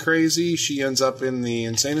playing crazy. She ends up in the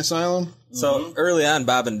insane asylum. So early on,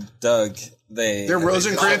 Bob and Doug, They're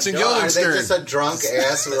Rosencrantz and Are they Guildenstern. just a drunk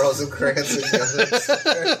ass Rosencrantz and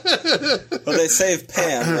Guildenstern? well, they save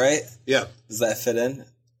Pam, right? Yeah. Does that fit in?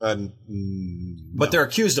 But they're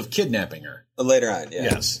accused of kidnapping her. Later on, yeah.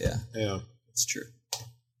 Yes. Yeah. Yeah. It's true.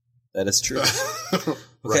 That is true.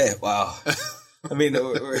 Okay, wow. I mean,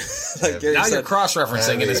 like Gary Now said, you're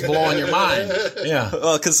cross-referencing and it's blowing your mind. Yeah.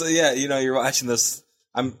 well, because you're watching this.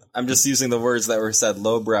 I'm just using the words that were said,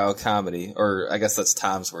 lowbrow comedy, or I guess that's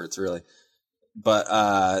Tom's words, really. But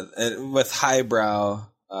with highbrow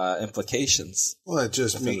implications. Well, it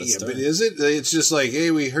just within me. the Yeah, story. but is it? It's just like,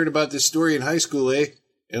 hey, we heard about this story in high school, eh?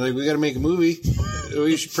 And like, we got to make a movie.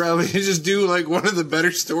 We should probably just do like one of the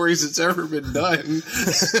better stories that's ever been done.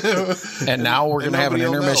 And now we're going to have an nobody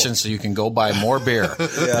will intermission know. so you can go buy more beer.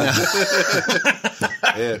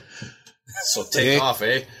 Yeah. So take off,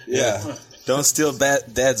 eh? Yeah. Don't steal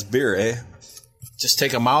Dad's beer, eh? Just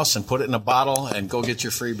take a mouse and put it in a bottle and go get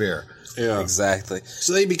your free beer. Yeah. Exactly.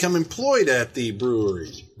 So they become employed at the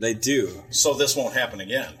brewery. They do. So this won't happen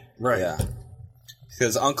again. Right. Yeah.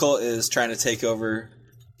 Because Uncle is trying to take over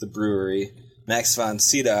the brewery. Max von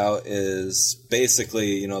Sydow is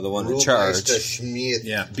basically, the one in charge. Brewmeister Schmidt.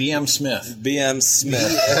 Yeah. B.M. Smith. B.M. Smith.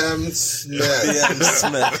 B.M. Smith. B.M.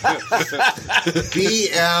 Smith.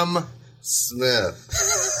 B.M. Smith.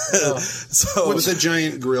 So With a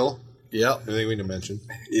giant grill. Yep. I think we need to mention.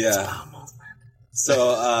 yeah.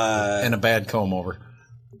 So And a bad comb over.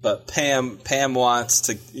 but Pam wants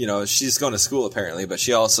to, she's going to school apparently, but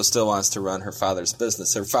she also still wants to run her father's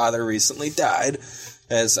business. Her father recently died,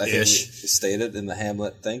 as I think we stated in the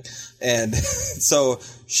Hamlet thing. And so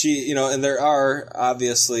she, and there are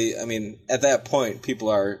obviously, at that point, people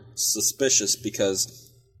are suspicious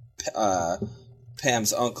because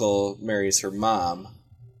Pam's uncle marries her mom.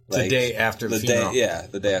 The day after the funeral.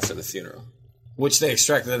 The day after the funeral. Which they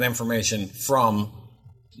extracted that information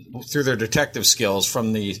through their detective skills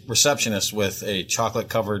from the receptionist with a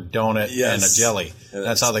chocolate-covered donut and a jelly.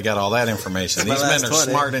 That's how they got all that information. These men are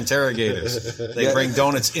smart interrogators. They bring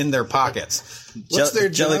donuts in their pockets. What's their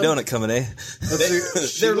jelly job? donut coming, eh?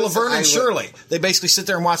 They're Laverne and Shirley. They basically sit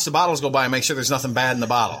there and watch the bottles go by and make sure there's nothing bad in the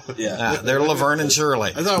bottle. Yeah. They're Laverne and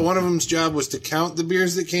Shirley. I thought one of them's job was to count the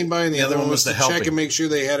beers that came by, and the other one was to help check him. and make sure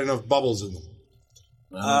they had enough bubbles in them.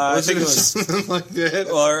 I think it was, something like that.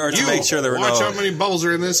 or to make sure there were watch no. how many bubbles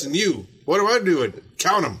are in this, and you. What am I doing?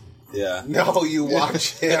 Count them. Yeah. No, you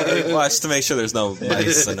watch him. Watch to make sure there's no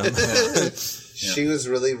mice in them. She was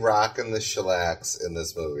really rocking the shellacs in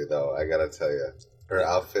this movie, though. I gotta tell you, her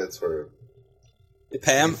outfits were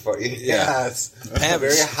Pam? yes, Pam.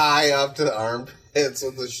 very high up to the armpits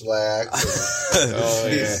with the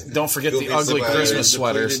shellacs. Don't forget Goofy the ugly sweaters, Christmas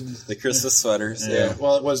sweaters. The Christmas sweaters. Yeah.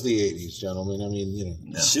 Well, it was the 80s, gentlemen.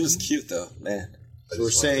 She was cute, though. Man. We're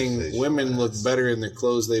saying women look better in the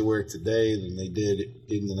clothes they wear today than they did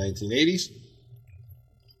in the 1980s.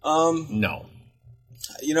 No.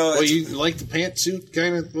 Well, you like the pantsuit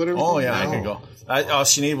kind of whatever? Oh, yeah, I could go. All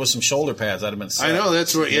she needed was some shoulder pads. I'd have been set. I know,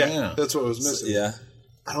 that's what, that's what was missing. Yeah.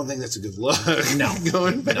 I don't think that's a good look. No.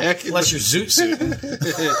 Going back. Unless you're zoot suit.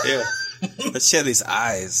 Yeah. But she had these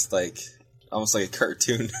eyes, almost like a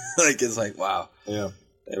cartoon. It's like, wow. Yeah.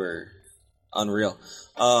 They were unreal.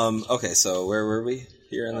 Okay, so where were we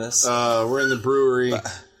here in this? We're in the brewery.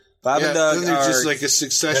 Bob and Doug then they're are just like a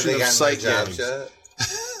succession of sight gags.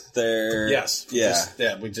 they're Yes.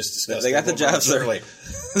 yeah. We just discussed They got the that jobs early.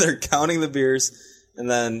 They're counting the beers, and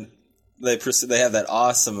then they have that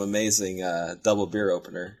awesome, amazing double beer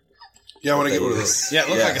opener. Yeah, I want to get one of those. Yeah, it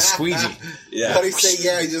looked like a squeegee. Yeah. What do you say?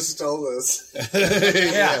 Yeah, I just stole this.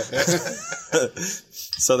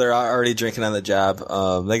 So they're already drinking on the job.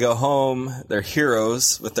 They go home. They're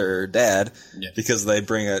heroes with their dad because they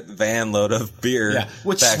bring a van load of beer. Yeah,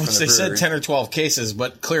 which back from they the brewery. said 10 or 12 cases,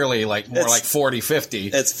 but clearly like more like 40, 50.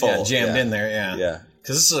 It's full. Jammed in there, Yeah.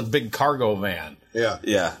 Because this is a big cargo van. Yeah.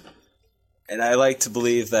 Yeah. And I like to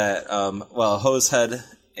believe that, Hosehead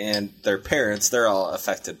and their parents, they're all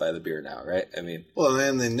affected by the beer now, right? I mean... Well,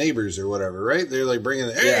 and the neighbors or whatever, right? They're like bringing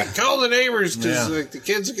call the neighbors because like the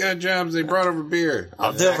kids got jobs. They brought over beer.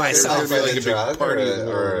 I'll do it myself. There's gonna be like a big party.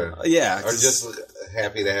 Or just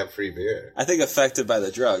happy to have free beer. I think affected by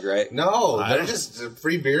the drug, right? No, they're just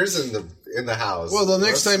free beers in the house. Well, the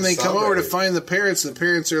next time they come over to find the parents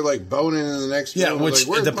are like boning in the next room. Yeah, which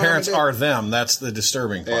like, the parents are them. That's the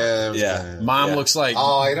disturbing part. Yeah. Mom looks like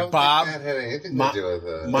I don't Bob. think that had anything to do with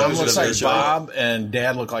it. Mom looks like Bob, and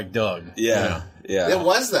Dad looked like Doug. Yeah. It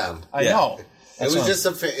was them. I know. It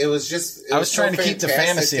was just. I was trying to keep the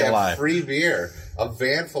fantasy alive. Free beer, a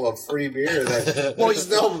van full of free beer. That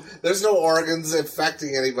there's no organs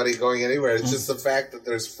affecting anybody going anywhere. It's just the fact that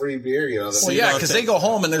there's free beer. Because they go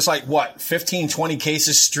home and there's like 15, 20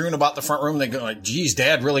 cases strewn about the front room. They go like, "Geez,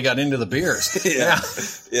 Dad really got into the beers."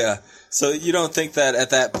 Yeah. So you don't think that at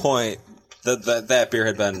that point that beer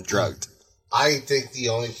had been drugged? I think the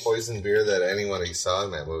only poison beer that anyone saw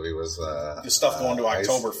in that movie was the stuff going to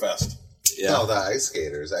Oktoberfest. No, the ice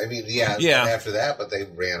skaters. I mean, after that, but they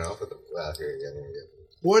ran off with the here again.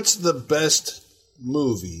 What's the best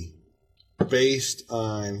movie based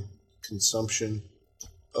on consumption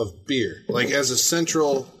of beer? Like as a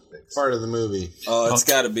central part of the movie. Oh, it's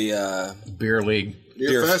got to be Beer League.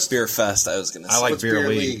 Beer Fest? Beer Fest, I was going to say. I like What's Beer Beer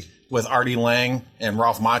League League? with Artie Lang and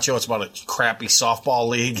Ralph Macchio. It's about a crappy softball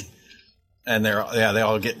league, and they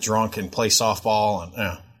all get drunk and play softball and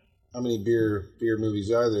How many beer movies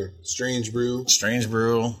are there? Strange Brew,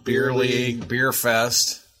 Beer League, Beer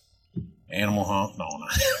Fest, Animal House. No,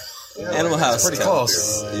 not Animal House. pretty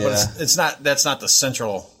close. But it's not. That's not the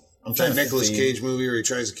central. I'm trying that to Nicolas Cage movie where he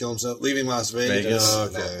tries to kill himself, Leaving Las Vegas. Vegas. Oh,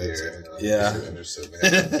 okay. Yeah.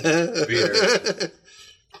 Beer.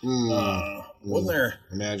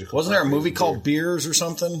 Wasn't there a movie called Beers or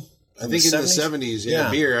something? I think in the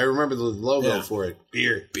 70s, beer. I remember the logo for it.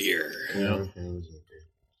 Beer. Yeah.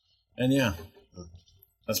 And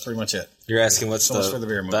that's pretty much it. You're asking what's So much for the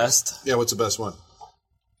beer movie. best? Yeah, what's the best one?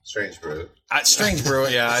 Strange Brew. Strange Brew,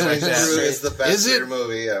 I like Strange Brew that. is the best Is it? beer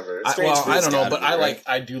movie ever. I don't know, but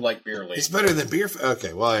I do like Beer League. It's better than Beer Fest.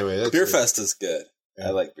 Okay, well, anyway. That's Beer it. Fest is good. I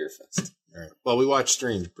like Beer Fest. All right. Well, we watched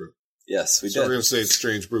Strange Brew. Yes, we So we're did. going to say it's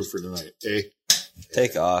Strange Brew for tonight, eh?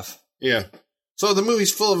 Take off. Yeah. So the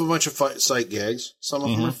movie's full of a bunch of sight gags. Some of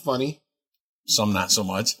them are funny. Some not so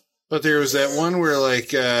much. But there was that one where, like,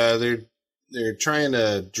 they're trying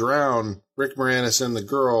to drown Rick Moranis and the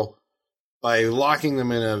girl by locking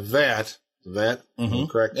them in a vat.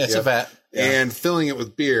 Correct? It's a vat. And filling it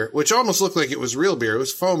with beer, which almost looked like it was real beer. It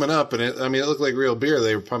was foaming up, and it looked like real beer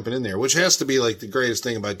they were pumping in there, which has to be like the greatest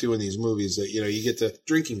thing about doing these movies that, you get the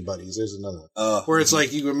drinking buddies. There's another one. Where it's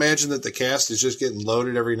like you imagine that the cast is just getting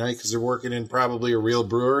loaded every night because they're working in probably a real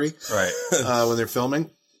brewery. Right. When they're filming.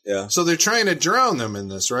 Yeah. So they're trying to drown them in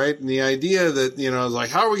this, right? And the idea that, like,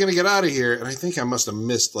 how are we going to get out of here? And I think I must have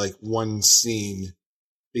missed like one scene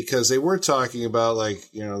because they were talking about like,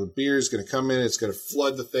 the beer is going to come in, it's going to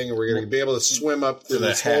flood the thing, and we're going to be able to swim up through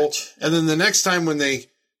this hole. And then the next time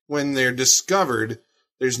when they're discovered,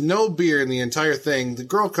 there's no beer in the entire thing. The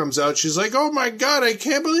girl comes out, she's like, "Oh my God, I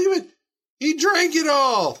can't believe it. He drank it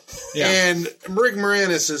all." Yeah. And Rick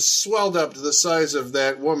Moranis is swelled up to the size of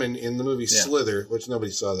that woman in the movie Slither, which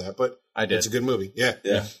nobody saw that, but I did. It's a good movie. Yeah.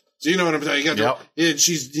 Yeah. So you know what I'm talking about.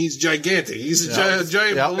 He's gigantic. He's a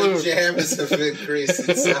giant balloon. The jams have increased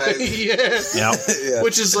in size.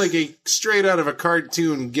 Which is like a straight out of a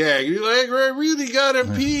cartoon gag. You're like, I really gotta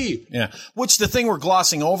pee. Yeah. Which the thing we're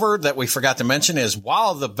glossing over that we forgot to mention is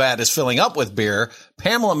while the vat is filling up with beer,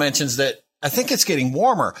 Pamela mentions that I think it's getting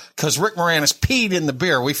warmer because Rick Moranis peed in the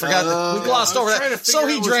beer. We forgot that. We glossed over that. So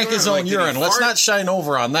he drank his own urine. Let's not shine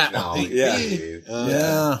over on that one. He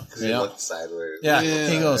looked sideways. Yeah.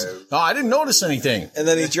 He goes, "Oh, I didn't notice anything." And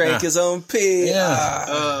then he drank his own pee.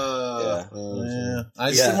 I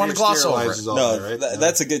just didn't want to gloss over it. No,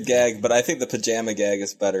 that's a good gag, but I think the pajama gag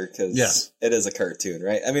is better because it is a cartoon,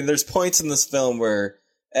 right? I mean, there's points in this film where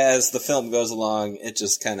as the film goes along, it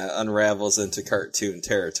just kind of unravels into cartoon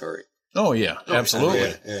territory. Oh, yeah,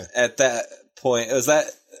 absolutely. Yeah. At that point, was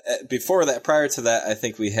that before that, prior to that, I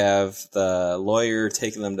think we have the lawyer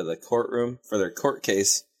taking them to the courtroom for their court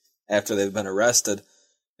case after they've been arrested.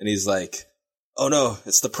 And he's like, oh no,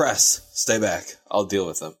 it's the press. Stay back. I'll deal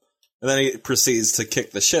with them. And then he proceeds to kick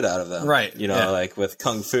the shit out of them. Right. You know, like with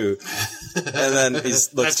Kung Fu. And then he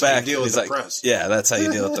looks back. Deal with he's the like, press. yeah, that's how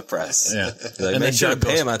you deal with the press. Yeah. He's like, And make then sure to Doug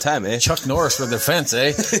pay goes, him on time, eh? Chuck Norris with their fence,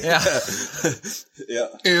 eh? Yeah. Yeah.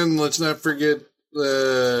 And let's not forget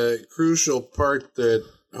the crucial part that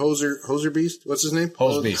Hoser Beast, what's his name?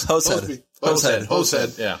 Hosebeast.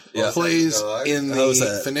 Hosehead. Yeah. Plays in the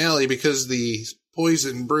Hosehead. finale because the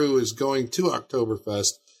Poison Brew is going to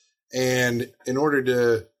Oktoberfest. And in order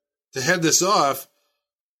to head this off,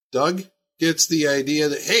 Doug gets the idea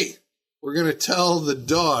that, hey, we're going to tell the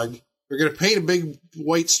dog, we're going to paint a big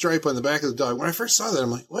white stripe on the back of the dog. When I first saw that,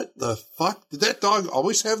 I'm like, what the fuck? Did that dog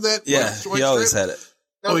always have that? Yeah, white he always stripe? had it.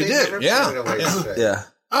 Oh, he they did? never Yeah. put it away straight. Yeah.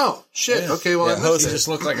 Oh, shit. Yeah. Okay, well, Yeah, I He must just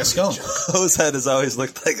looked like a skunk. Hosehead has always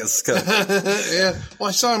looked like a skunk. yeah. Well,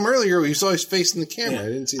 I saw him earlier. He was always facing the camera. I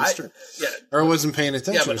didn't see the stripe. Yeah. Or I wasn't paying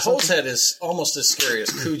attention. Yeah, but or something. Hosehead is almost as scary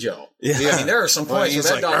as Cujo. Yeah. I mean, there are some Well, points where he's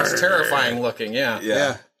that like, dog is "Arr." terrifying looking. Yeah.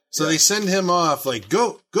 Yeah. So they send him off like,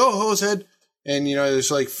 go, Hosehead. And, you know,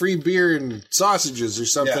 there's like free beer and sausages or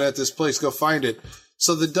something at this place. Go find it.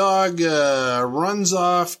 So the dog runs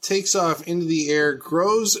off, takes off into the air,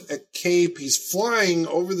 grows a cape. He's flying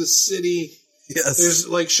over the city. Yes. There's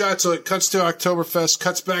like shots, so it cuts to Oktoberfest,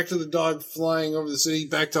 cuts back to the dog flying over the city,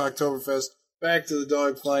 back to Oktoberfest, back to the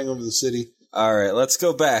dog flying over the city. All right, let's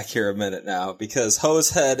go back here a minute now because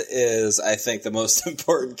Hosehead is, I think, the most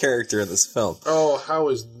important character in this film. Oh, how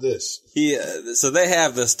is this? So they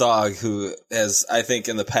have this dog who has, I think,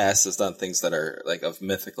 in the past has done things that are like of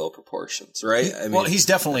mythical proportions, right? I mean, Well, he's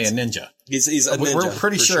definitely a ninja. he's a ninja. We're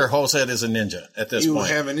pretty for sure Hosehead is a ninja at this You point.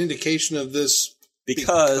 have an indication of this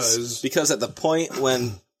because at the point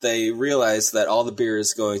when they realize that all the beer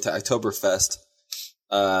is going to Oktoberfest,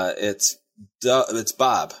 it's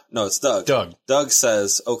Bob. No, it's Doug. Doug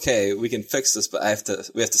says, "Okay, we can fix this, but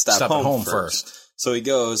we have to stop at home first." So he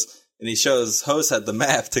goes and he shows Hosehead the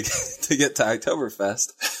map to get to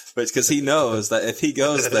Oktoberfest, because he knows that if he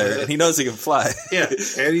goes there, and he knows he can fly. Yeah,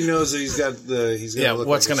 and he knows that he's gonna look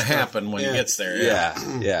what's like going to a skunk. happen when he gets there.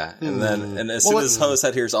 Yeah. And as soon as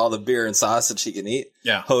Hosehead hears all the beer and sausage he can eat,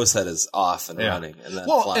 Hosehead is off and running and then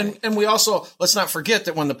flying. And we also, let's not forget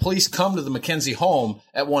that when the police come to the Mackenzie home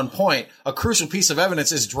at one point, a crucial piece of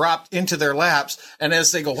evidence is dropped into their laps, and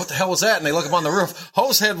as they go, what the hell was that? And they look up on the roof,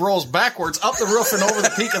 Hosehead rolls backwards up the roof and over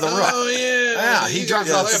the peak of the roof. Oh yeah, he dropped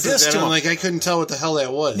off the disc to him. I'm like, I couldn't tell what the hell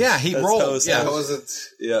that was. Yeah, he rolled. Hosehead. Yeah. That was it.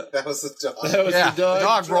 Yeah. That was the dog. The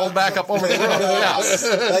dog rolled back up over the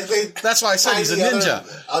roof. Like That's why I said he's a tied the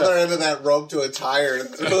ninja. Other end of that rope to a tire and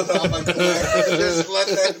threw it off a cliff and just let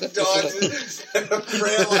that dog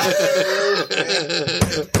trail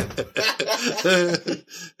out.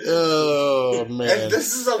 Oh man, And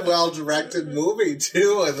this is a well-directed movie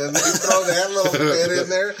too, and then they throw that little bit in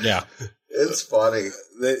there. Yeah. It's funny.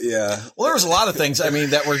 Yeah. Well, there was a lot of things, I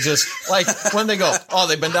mean, that were just like when they go, oh,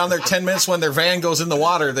 they've been down there 10 minutes. When their van goes in the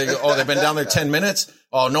water, they go, oh, they've been down there 10 minutes.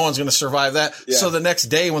 Oh, no one's going to survive that. Yeah. So the next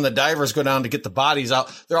day when the divers go down to get the bodies out,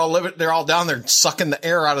 they're all down there sucking the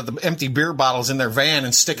air out of the empty beer bottles in their van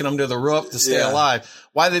and sticking them to the roof to stay alive.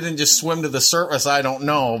 Why they didn't just swim to the surface, I don't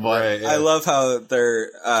know, but I love how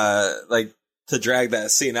they're, like, to drag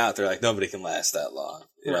that scene out, they're like, nobody can last that long.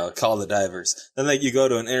 You know, call the divers. Then you go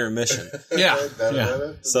to an intermission. yeah.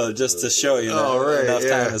 So just to show you that enough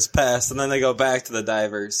time has passed, and then they go back to the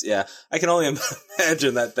divers. Yeah, I can only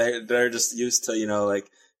imagine that they're just used to, you know, like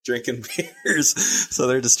drinking beers, so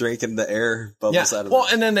they're just drinking the air bubbles out of. Well,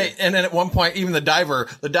 and then at one point, even the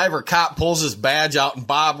diver cop pulls his badge out, and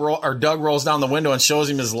Doug rolls down the window and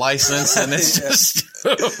shows him his license, and it's just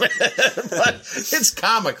stupid, but it's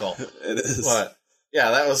comical. It is. But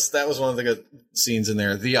yeah, that was one of the good scenes in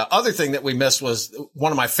there. The other thing that we missed was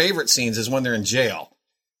one of my favorite scenes is when they're in jail.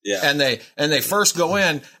 Yeah. And they first go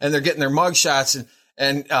in and they're getting their mug shots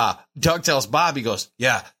and Doug tells Bob, he goes,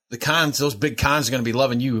 yeah, those big cons are going to be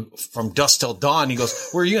loving you from dusk till dawn. He goes,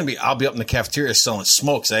 where are you going to be? I'll be up in the cafeteria selling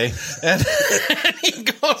smokes, eh? And he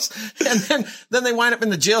goes, and then they wind up in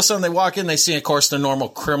the jail cell and they walk in, they see, of course, the normal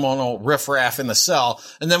criminal riffraff in the cell.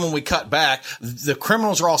 And then when we cut back, the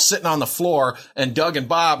criminals are all sitting on the floor and Doug and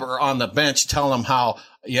Bob are on the bench telling them how,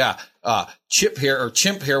 Chimp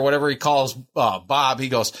here, whatever he calls Bob, he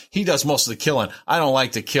goes, he does most of the killing. I don't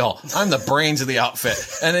like to kill. I'm the brains of the outfit.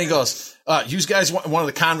 And then he goes, you guys want, one of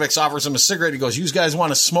the convicts offers him a cigarette. He goes, you guys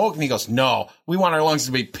want to smoke? And he goes, no, we want our lungs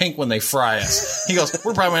to be pink when they fry us. He goes,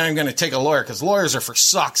 we're probably not even going to take a lawyer because lawyers are for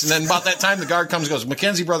sucks. And then about that time, the guard comes and goes,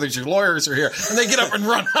 Mackenzie brothers, your lawyers are here. And they get up and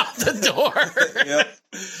run out the door. Yep.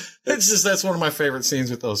 It's just, that's one of my favorite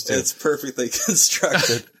scenes with those two. It's perfectly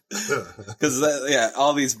constructed. Because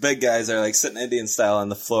all these big guys are like sitting Indian style on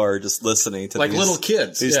the floor, just listening to like little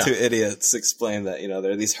kids. These two idiots explain that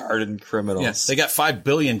they're these hardened criminals. Yeah, they got $5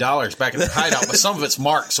 billion back in their hideout, but some of it's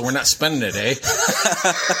marked, so we're not spending it, eh?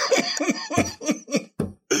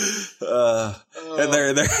 And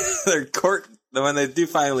their court, when they do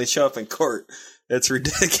finally show up in court, it's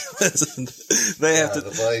ridiculous. They have to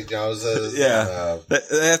the bloody noses.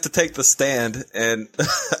 They have to take the stand. And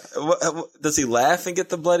does he laugh and get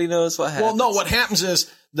the bloody nose? What happens? Well, no. What happens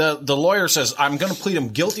is the lawyer says, "I'm going to plead him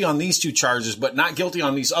guilty on these 2 charges, but not guilty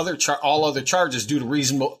on these all other charges due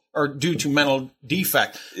to mental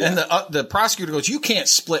defect." Yeah. And the prosecutor goes, "You can't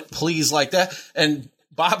split pleas like that." And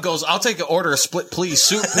Bob goes, "I'll take an order of split please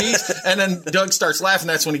soup, please." And then Doug starts laughing.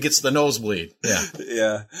 That's when he gets the nosebleed. Yeah.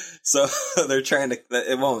 Yeah. So they're trying to,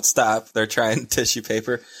 it won't stop. They're trying tissue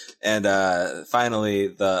paper. And finally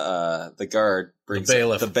the guard brings,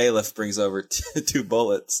 the bailiff brings over 2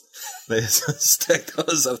 bullets. They stick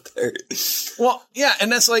those up there. Well, yeah.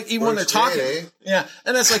 And that's like, even when they're talking, yeah.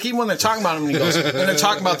 And that's like, even when they're talking about him, and he goes, and they're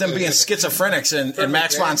talking about them being schizophrenics and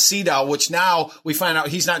Max von Sydow, which now we find out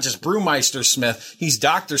he's not just Brewmeister Smith, he's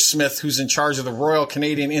Dr. Smith, who's in charge of the Royal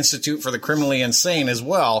Canadian Institute for the Criminally Insane as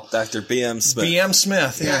well. Dr. B.M. Smith. B.M.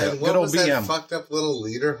 Smith. Yeah. And good old BM. B.M. Fucked up little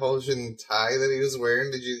lederhosen tie that he was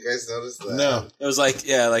wearing. Did you guys notice that? No. It was like,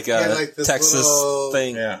 a Texas little,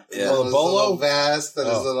 thing. Yeah. Little bolo vest and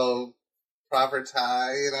his little proper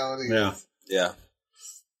tie, Yeah.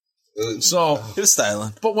 So he was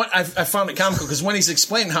styling. But what I found it comical because when he's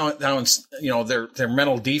explaining how their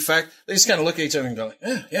mental defect, they just kind of look at each other and go,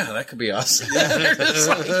 yeah, that could be us.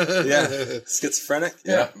 Schizophrenic.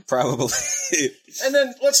 Yeah, probably. And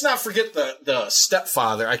then let's not forget the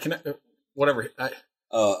stepfather.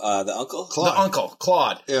 The uncle? Claude. The uncle,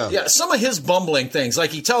 Claude. Yeah. Some of his bumbling things,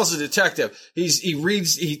 like he tells the detective,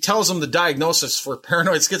 he tells him the diagnosis for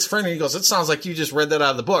paranoid schizophrenia. He goes, "It sounds like you just read that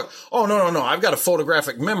out of the book." "Oh, no. I've got a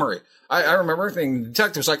photographic memory. I remember everything." The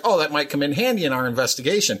detective was like, "Oh, that might come in handy in our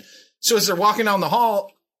investigation." So as they're walking down the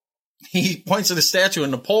hall, he points at a statue of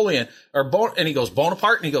Napoleon, and he goes,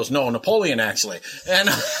 "Bonaparte?" And he goes, "No, Napoleon, actually." And,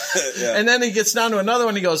 and then he gets down to another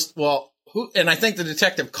one. He goes, "Well, who?" And I think the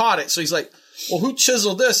detective caught it. So he's like, "Well, who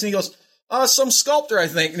chiseled this?" And he goes, "Some sculptor, I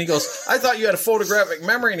think." And he goes, "I thought you had a photographic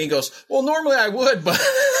memory." And he goes, "Well, normally I would, but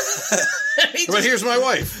but here's my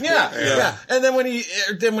wife." Yeah. And then when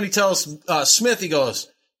he tells Smith, he goes,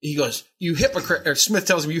 "You hypocrite," or Smith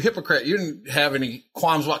tells him, "You hypocrite. You didn't have any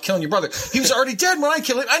qualms about killing your brother. He was already dead when I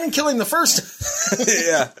killed him. I didn't kill him the first."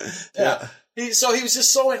 Yeah. So he was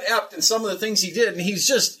just so inept in some of the things he did, and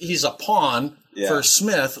he's a pawn for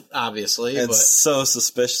Smith, obviously. It's so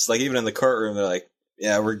suspicious. Like, even in the courtroom, they're like,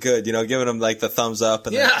 "Yeah, we're good," giving him like the thumbs up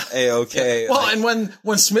and A-okay. Well, and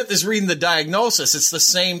when Smith is reading the diagnosis, it's the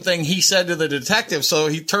same thing he said to the detective. So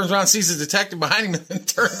he turns around, sees the detective behind him, and then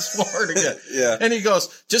turns forward again. And he goes,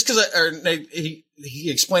 he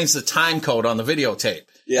explains the time code on the videotape.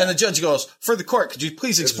 And the judge goes, "For the court, could you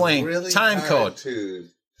please explain time code?" To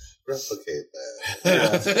replicate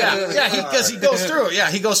that. Because he goes through. Yeah,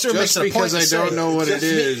 he goes through. Just and makes it a point because I don't know what it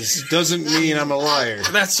is doesn't mean I'm a liar.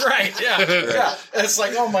 That's right. Yeah. It's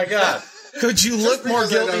like, oh my God, could you look more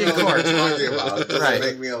guilty in court? Right,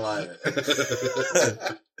 make me a liar. And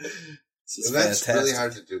that's really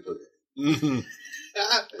hard to duplicate. Mm-hmm.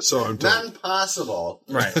 So I'm not impossible,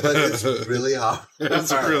 right? But it's really hard.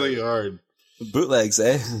 It's really hard. Bootlegs,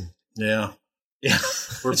 eh? Yeah.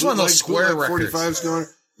 It's one of those square records. 45s going.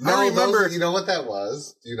 No, I remember. You know what that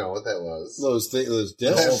was? Do you know what that was? Those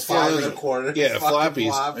discs. 5 1/4. Yeah,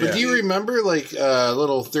 floppies. But do you remember like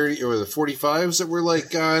little 30 or the 45s that were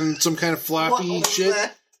like on some kind of floppy shit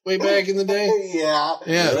way back in the day? Yeah.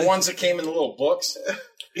 The ones that came in the little books.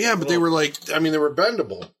 Yeah, but they were like, they were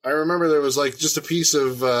bendable. I remember there was like just a piece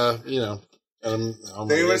of, they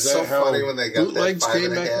were so funny when they got that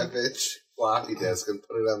 5.5-inch floppy disk and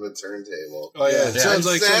put it on the turntable. Oh yeah, it sounds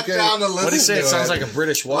like some kind of. What do you say? It sounds like a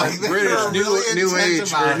British what? Like British new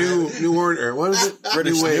age or new order. What is it?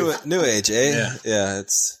 British new age, eh? Yeah.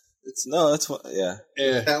 It's what. Yeah.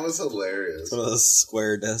 That was hilarious. It's one of those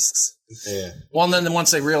square discs. Yeah. Well, and then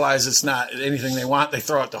once they realize it's not anything they want, they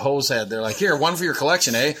throw out the hose head. They're like, "Here, one for your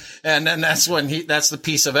collection, eh?" And then that's the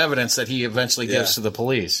piece of evidence that he eventually gives to the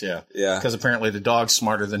police. Yeah. Because apparently the dog's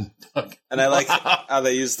smarter than Doug. And I like how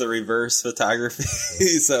they use the reverse photography.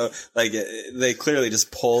 So, like, they clearly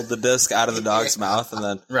just pulled the disc out of the dog's mouth, and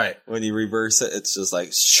then when you reverse it, it's just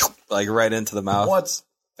like right into the mouth. What's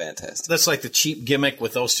fantastic? That's like the cheap gimmick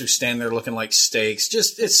with those two standing there looking like steaks.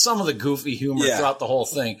 Just it's some of the goofy humor throughout the whole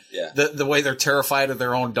thing. Yeah. The way they're terrified of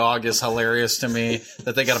their own dog is hilarious to me.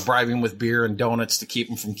 That they got to bribe him with beer and donuts to keep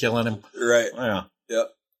him from killing him. Right. Yeah. Yep.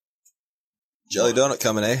 Jelly donut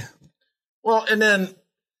coming, eh? Well, and then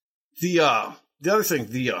the other thing,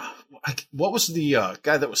 what was the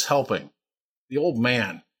guy that was helping? The old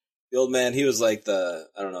man. The old man, he was like the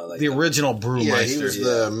original brewmeister. Yeah, he was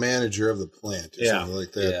the manager of the plant or something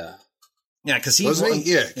like that. Yeah. Yeah, because he wasn't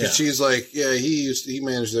he? Yeah, because she's like, he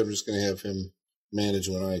managed it. I'm just going to have him manage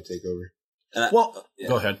when I take over.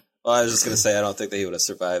 Go ahead. Well, I was just going to say, I don't think that he would have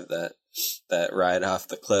survived that ride off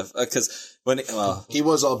the cliff because he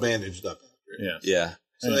was all bandaged up. Yeah.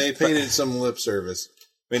 So they painted some lip service.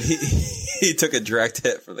 I mean, he took a direct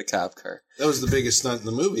hit from the cop car. That was the biggest stunt in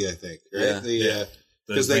the movie, I think. Right? Yeah.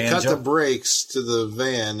 Because they cut the brakes to the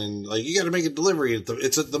van and you got to make a delivery.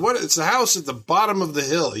 It's the house at the bottom of the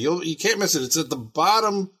hill. You can't miss it. It's at the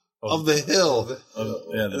bottom of the hill.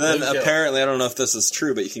 And then apparently, I don't know if this is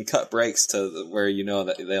true, but you can cut brakes to where you know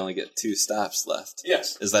that they only get 2 stops left.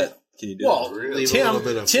 Yes. Is that? Can you do that? Really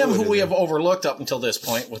Tim, who we have overlooked up until this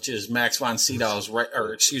point, which is Max von Sydow's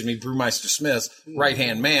Brewmeister Smith's right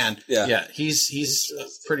hand man. Yeah, he's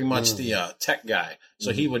pretty much the tech guy,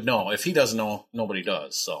 so he would know. If he doesn't know, nobody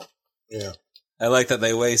does. So yeah, I like that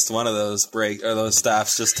they waste one of those those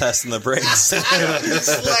stops just testing the brakes, slamming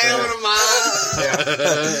them on.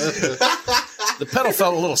 The pedal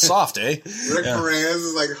felt a little soft, eh? Rick Moranis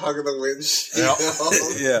is like hugging the windshield.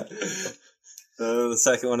 Yeah. The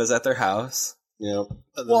second one is at their house. Yep.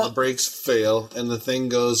 And then the brakes fail, and the thing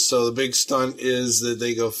goes. So the big stunt is that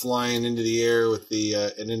they go flying into the air with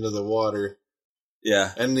and into the water.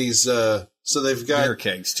 Yeah. And these, so they've got beer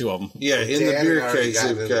kegs, 2 of them. Yeah, in the beer kegs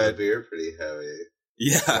they've got beer pretty heavy.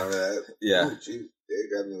 Yeah. Remember that? Yeah. Oh, gee, they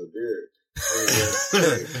got into the beer.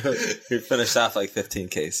 He finished off like 15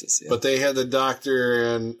 cases. Yeah. But they had the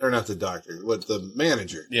doctor the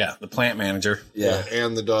manager. Yeah, the plant manager. Yeah.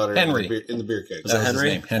 And the daughter Henry in the beer keg. Was that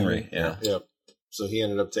Henry? His name? Henry, yeah. Yep. So he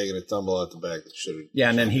ended up taking a tumble out the back. Yeah,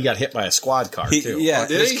 and then he got hit by a squad car too. Yeah,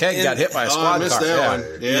 his keg got hit by a squad car.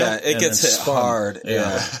 Yeah, it gets hit hard.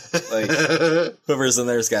 Yeah, like whoever's in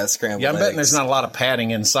there's got scrambled. Yeah, I'm betting there's not a lot of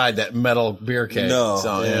padding inside that metal beer keg. No,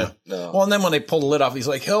 so, no. Well, and then when they pull the lid off, he's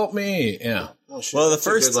like, "Help me!" Yeah. Well, the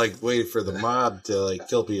first wait for the mob to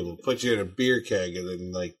kill people, put you in a beer keg, and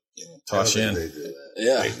then toss you in.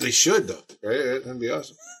 Yeah, they should though, right? That'd be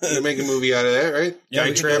awesome. You make a movie out of that, right? Yeah,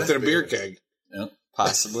 guy trapped in a beer keg. Yeah,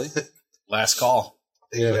 possibly. Last call.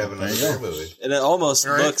 They could have another beer movie, and it almost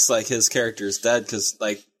looks like his character is dead because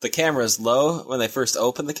the camera is low when they first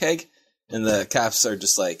open the keg, and the cops are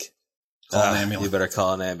just like, "Call an ambulance. You better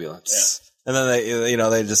call an ambulance." Yeah. And then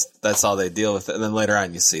they that's all they deal with it. And then later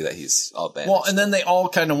on, you see that he's all bandaged. Well, and then they all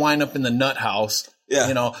kind of wind up in the nut house.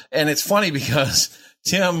 Yeah. And it's funny because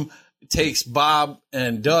Tim takes Bob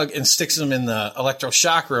and Doug and sticks them in the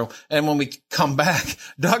electroshock room. And when we come back,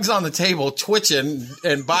 Doug's on the table twitching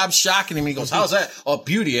and Bob's shocking him. He goes, "How's that? Oh,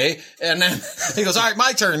 beauty, eh?" And then he goes, "All right,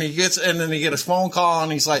 my turn." And then he get his phone call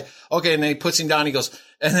and he's like, "Okay." And then he puts him down. He goes,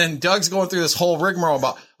 and then Doug's going through this whole rigmarole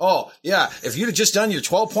about, "Oh, yeah, if you'd have just done your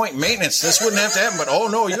 12-point maintenance, this wouldn't have to happen. But, oh,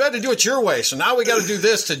 no, you had to do it your way. So now we got to do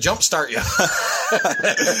this to jumpstart you."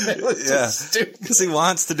 Yeah. Because he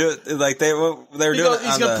wants to do it. Like, they were doing it.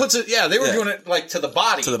 He's going to put it, they were doing it like to the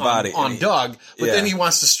body. To the body. On Doug. But then he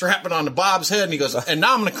wants to strap it onto Bob's head. And he goes, "And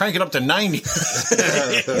now I'm going to crank it up to 90.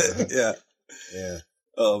 Yeah. Yeah.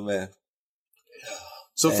 Oh, man.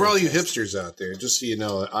 So for all you hipsters out there, just so you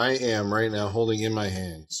know, I am right now holding in my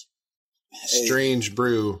hands Strange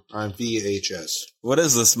Brew on VHS. What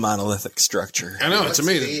is this monolithic structure? I know, it's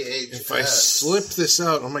amazing. VHS? If I slip this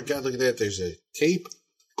out, oh my God, look at that. There's a tape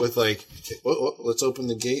with let's open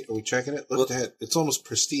the gate. Are we checking it? Look at that. It's almost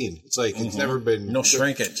pristine. It's like it's never been. No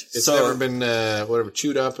shrinkage. It's never been,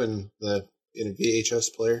 chewed up in a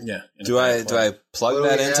VHS player. Yeah. Do I plug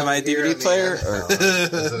that into my DVD player? Or?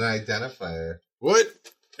 As an identifier. What?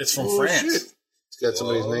 It's from France. Shit. It's got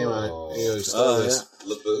somebody's name on it.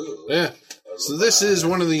 LeBou. Yeah. So this is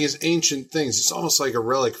one of these ancient things. It's almost like a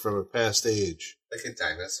relic from a past age. Like a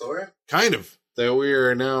dinosaur? Kind of. That we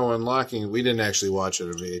are now unlocking. We didn't actually watch it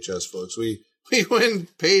on VHS, folks. We went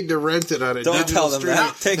and paid to rent it on a Don't tell them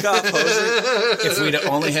that. Take off, Hoser. If we'd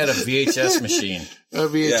only had a VHS machine. A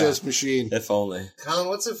VHS machine. If only. Colin,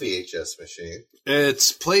 what's a VHS machine?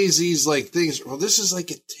 It plays these things. Well, this is like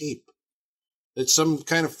a tape. It's some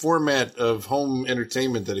kind of format of home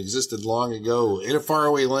entertainment that existed long ago in a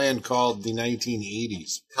faraway land called the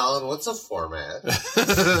 1980s. Colin, what's a format?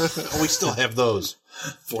 We still have those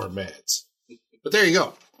formats. But there you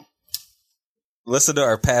go. Listen to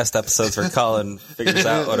our past episodes where Colin figures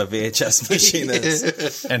out what a VHS machine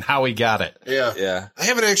is. And how he got it. Yeah. Yeah. I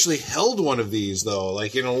haven't actually held one of these, though,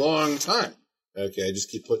 in a long time. Okay, I just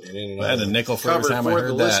keep putting it in. And I had a nickel for every cover time I for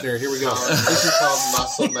heard the that. listener. Here we go. This is called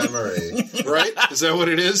muscle memory. Right? Is that what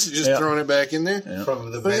it is? You're just throwing it back in there? Yeah.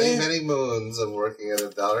 From the many moons of working at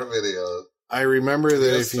 $1 video. I remember that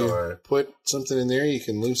Real if you story. put something in there, you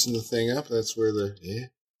can loosen the thing up. That's where the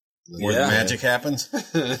Where the magic happens.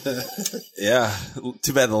 Yeah.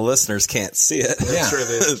 Too bad the listeners can't see it. Yeah.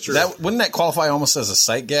 True. That wouldn't that qualify almost as a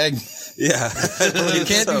sight gag? Yeah. You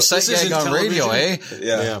can't do sight This gag isn't on radio, eh? television.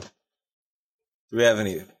 Yeah. Do we have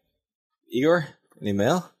any? Igor? Any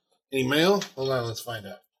mail? Any mail? Hold on, let's find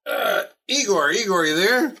out. Igor, you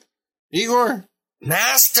there? Igor?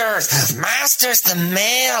 Masters, the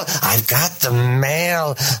mail. I've got the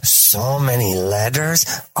mail. So many letters.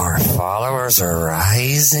 Our followers are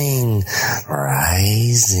rising.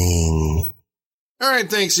 All right,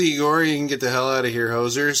 thanks, Igor. You can get the hell out of here,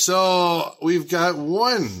 hoser. So we've got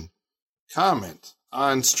one comment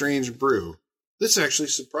on Strange Brew. This actually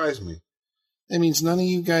surprised me. That means none of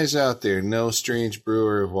you guys out there know Strange Brew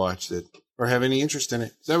or have watched it or have any interest in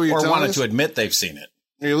it. Is that what you're Or telling wanted us? to admit they've seen it.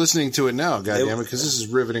 You're listening to it now, goddammit, because this is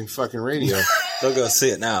riveting fucking radio. They'll go see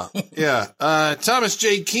it now. Yeah. Thomas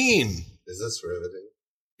J. Keene. Is this riveting?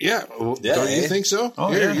 Yeah. Well, Yeah, don't you eh? think so?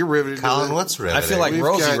 Oh, yeah. You're riveted. to Colin, that. what's riveting? I feel like We've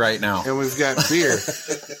Rosie got- right now. And we've got beer.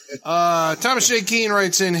 Thomas J. Keene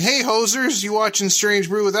writes in, "Hey hosers, you watching Strange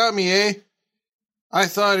Brew without me, eh? I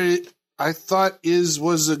thought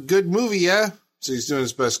was a good movie, yeah." So he's doing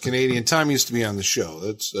his best Canadian. Tom used to be on the show.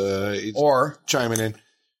 That's he's Or chiming in.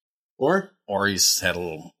 Or he's had a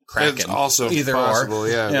little that's cracking. also Either possible. or.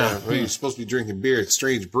 Yeah. Well, you're supposed to be drinking beer. It's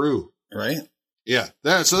Strange Brew. Right? Yeah.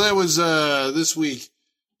 So that was this week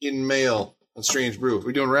in mail on Strange Brew. Are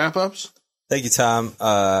we doing wrap ups? Thank you, Tom.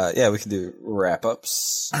 Yeah, we can do wrap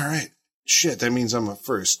ups. All right. Shit, that means I'm up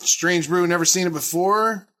first. Strange Brew, never seen it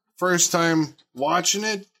before. First time watching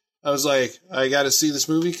it, I was like, I got to see this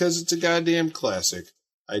movie because it's a goddamn classic.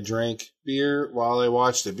 I drank beer while I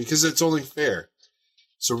watched it because it's only fair.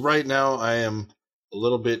 So right now I am a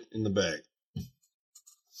little bit in the bag,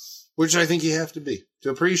 which I think you have to be to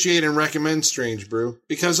appreciate and recommend Strange Brew,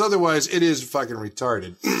 because otherwise it is fucking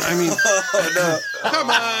retarded. I mean, come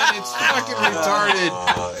on, it's fucking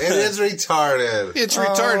retarded. It is retarded. It's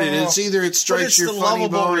retarded. It's either it strikes it's your the funny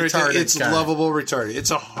lovable bone or retarded it's kind. lovable retarded.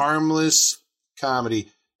 It's a harmless comedy.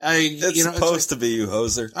 It's supposed to be, you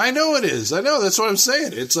hoser. I know it is. I know. That's what I'm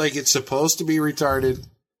saying. It's like it's supposed to be retarded.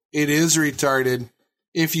 It is retarded.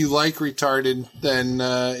 If you like retarded, then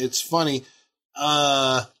it's funny.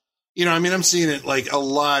 I mean, I'm seeing it like a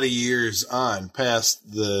lot of years on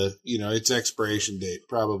past the, its expiration date,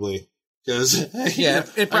 probably. Because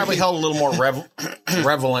it probably held a little more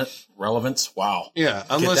relevance. Wow. Yeah, Get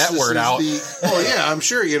unless that this word is out. Oh yeah, I'm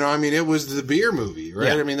sure. I mean, it was the beer movie,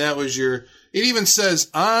 right? Yeah. I mean, that was your. It even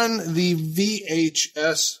says on the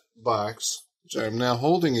VHS box, which I'm now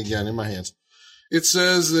holding again in my hands. It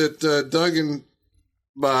says that Doug and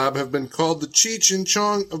Bob have been called the Cheech and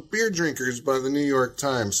Chong of beer drinkers by the New York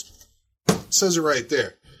Times. It says it right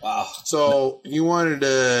there. Wow. So you wanted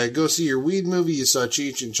to go see your weed movie? You saw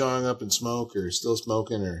Cheech and Chong up in smoke, or still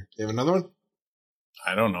smoking, or they have another one?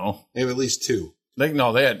 I don't know. They have at least two. They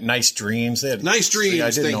had Nice Dreams. They had Nice Dreams. See, I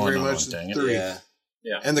didn't Thank know you very another much. one, dang it. Three.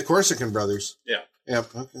 Yeah. And the Corsican brothers. Yeah. Yeah.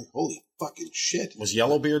 Okay. Holy fucking shit. Was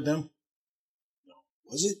Yellowbeard them?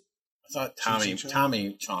 Was it? I thought Cheech and Chong?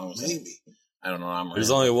 Tommy Chong was Maybe. I don't know.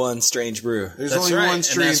 There's only one Strange Brew. There's That's only right, one and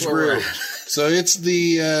Strange that's where we're Brew. at. So it's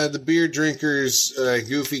the beer drinkers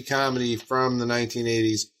goofy comedy from the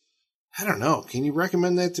 1980s. I don't know. Can you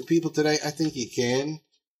recommend that to people today? I think you can.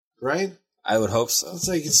 Right? I would hope so. It's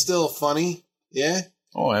like it's still funny. Yeah?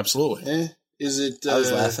 Oh, absolutely. Is it I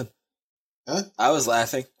was laughing. Huh? I was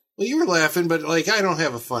laughing. Well, you were laughing, but like I don't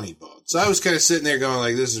have a funny bone. So I was kind of sitting there going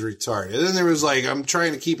like, this is retarded. And then there was like, I'm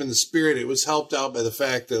trying to keep in the spirit. It was helped out by the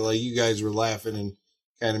fact that like you guys were laughing and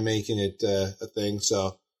kind of making it a thing.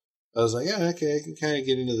 So I was like, yeah, okay, I can kind of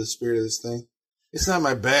get into the spirit of this thing. It's not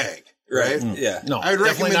my bag, right? Yeah. No, I would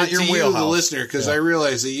definitely recommend not it your to you, wheelhouse. the listener, because I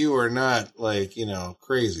realize that you are not like,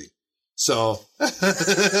 crazy. So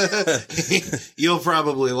you'll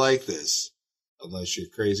probably like this, unless you're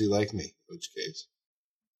crazy like me, in which case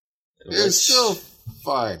it's still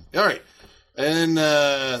fine. All right. And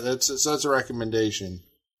that's a recommendation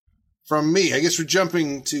from me. I guess we're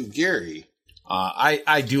jumping to Gary.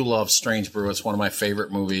 I do love Strange Brew. It's one of my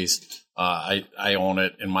favorite movies. I own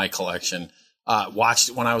it in my collection. Watched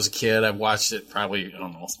it when I was a kid. I've watched it probably,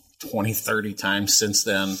 20, 30 times since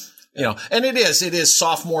then. And it is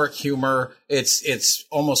sophomore humor. It's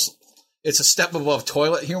a step above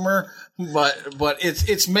toilet humor, but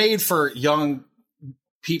it's made for young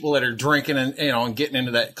people that are drinking and, and getting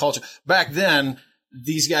into that culture. Back then,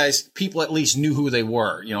 these guys, people at least knew who they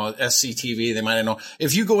were. You know, SCTV, they might have known.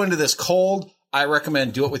 If you go into this cold, I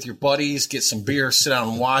recommend do it with your buddies, get some beer, sit down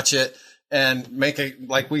and watch it, and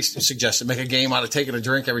like we suggested, make a game out of taking a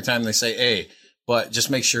drink every time they say A. But just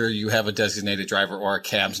make sure you have a designated driver or a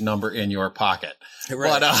cab's number in your pocket.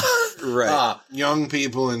 Right. But, right. Young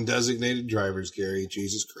people and designated drivers, Gary.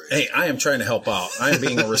 Jesus Christ. Hey, I am trying to help out. I am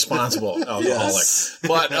being a responsible alcoholic. Yes.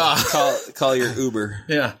 But call your Uber.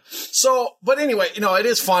 Yeah. So, but anyway, you know, it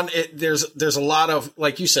is fun. There's a lot of,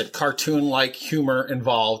 like you said, cartoon-like humor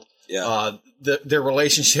involved. Yeah. Their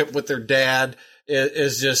relationship with their dad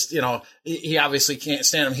is just, you know, he obviously can't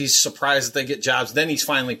stand him. He's surprised that they get jobs. Then he's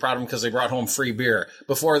finally proud of them because they brought home free beer.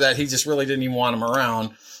 Before that, he just really didn't even want him around.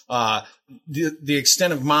 The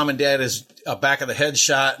extent of mom and dad is a back of the head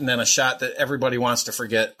shot and then a shot that everybody wants to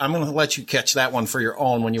forget. I'm going to let you catch that one for your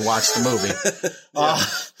own when you watch the movie.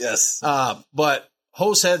 Yes. But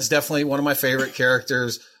Hoosehead's definitely one of my favorite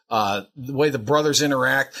characters. The way the brothers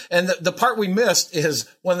interact. And the part we missed is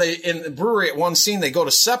when they, in the brewery at one scene, they go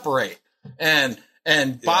to separate. And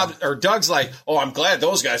Bob or Doug's like, oh, I'm glad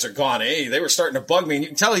those guys are gone. Hey, they were starting to bug me. And you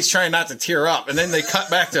can tell he's trying not to tear up. And then they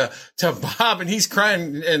cut back to Bob and he's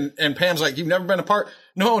crying. And Pam's like, you've never been apart?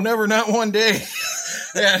 No, never, not one day.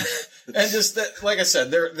 and just that, like I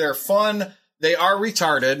said, they're fun. They are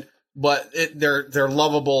retarded, but they're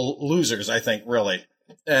lovable losers, I think, really.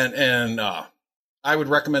 And I would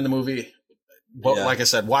recommend the movie. But like I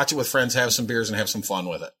said, watch it with friends, have some beers and have some fun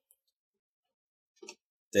with it.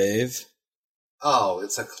 Dave? Oh,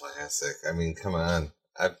 it's a classic. I mean, come on.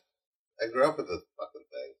 I grew up with the fucking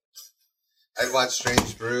thing. I'd watch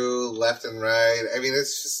Strange Brew left and right. I mean,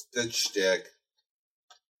 it's just good shtick.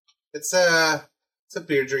 It's a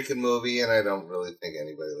beer drinking movie, and I don't really think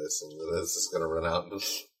anybody listening to this is going to run out and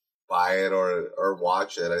buy it or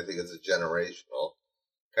watch it. I think it's a generational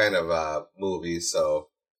kind of movie. So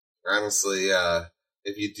honestly,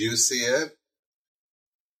 if you do see it,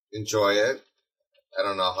 enjoy it. I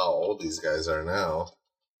don't know how old these guys are now.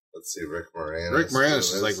 Let's see, Rick Moranis. Rick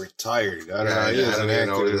Moranis is like retired. I don't know. I don't even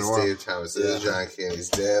know what his Dave Thomas is. John Candy's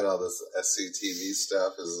dead. All this SCTV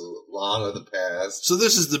stuff is long of the past. So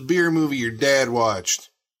this is the beer movie your dad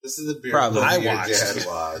watched. This is the beer Probably movie I your watched. dad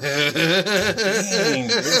watched. Dang,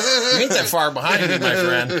 you ain't that far behind me, my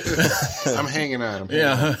friend. I'm hanging on.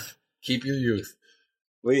 Yeah. Keep your youth.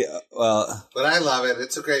 But I love it.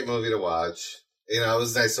 It's a great movie to watch. You know, it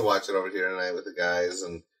was nice to watch it over here tonight with the guys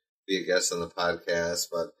and be a guest on the podcast.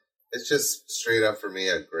 But it's just straight up for me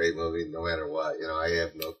a great movie, no matter what. You know, I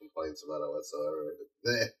have no complaints about it whatsoever.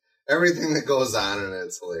 Everything that goes on in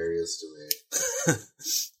it's hilarious to me.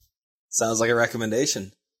 Sounds like a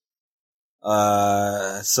recommendation.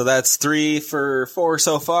 So that's 3 for 4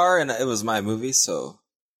 so far, and it was my movie, so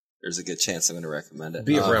there's a good chance I'm going to recommend it.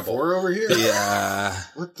 Be a rebel. 4 over here?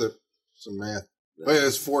 What some math. Wait,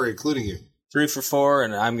 it's 4 including you. 3 for 4,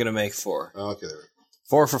 and I'm going to make 4. Oh, okay, there we go.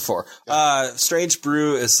 4 for 4. Strange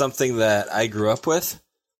Brew is something that I grew up with.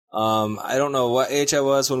 I don't know what age I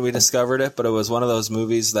was when we discovered it, but it was one of those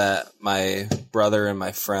movies that my brother and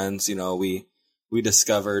my friends, you know, we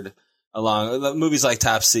discovered along movies like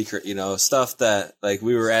Top Secret, you know, stuff that like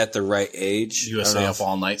we were at the right age. USA Up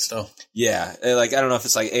All Night stuff. Yeah. Like, I don't know if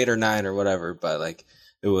it's like 8 or 9 or whatever, but like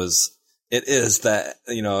it is that,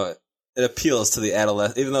 you know, it appeals to the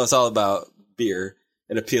adolescent, even though it's all about beer,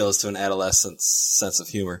 it appeals to an adolescent's sense of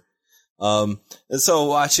humor. And so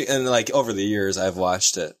watching, and like over the years, I've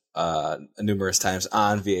watched it numerous times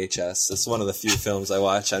on VHS. It's one of the few films I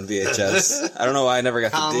watch on VHS. I don't know why I never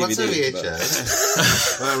got the DVD. What's a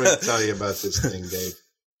VHS? I'm going to tell you about this thing, Dave.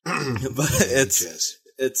 But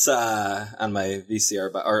it's on my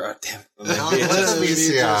VCR, damn it, on my What's a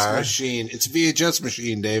VCR machine? It's a VHS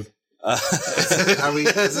machine, Dave.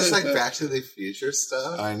 Is this like Back to the Future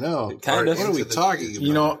stuff? I know. Kind of. What are we talking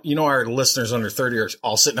about? You know, our listeners under 30 are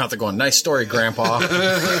all sitting out there going, nice story, Grandpa.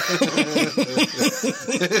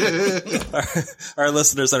 Our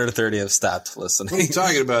listeners under 30 have stopped listening. What are you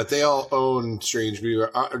talking about? They all own Strange Brew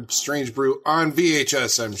on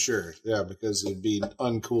VHS, I'm sure. Yeah, because it'd be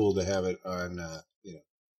uncool to have it on,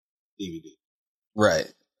 DVD.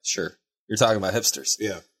 Right. Sure. You're talking about hipsters.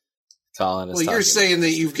 Yeah. Colin is you're saying that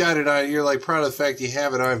you've got it on, you're like proud of the fact you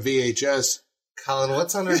have it on VHS. Colin,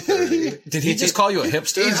 what's under 30? Did he just call you a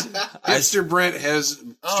hipster? Hipster Brent has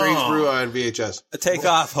Strange Brew on VHS. Take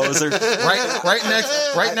off, hoser.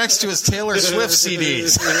 right next to his Taylor Swift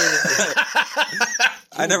CDs.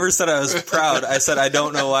 I never said I was proud. I said I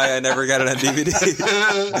don't know why I never got it on DVD.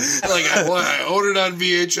 I own it on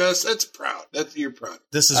VHS. That's proud. You're proud.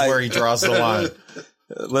 This is where he draws the line.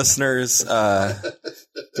 Listeners,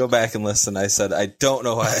 Go back and listen. I said I don't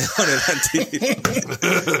know why I own it on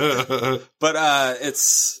TV. But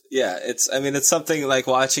it's something like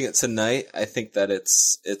watching it tonight. I think that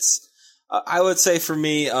it's I would say for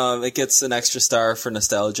me, it gets an extra star for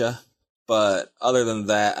nostalgia. But other than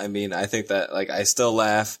that, I mean, I think that like I still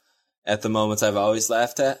laugh at the moments I've always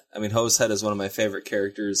laughed at. I mean, Hosehead is one of my favorite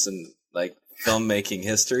characters in like filmmaking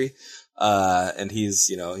history. And he's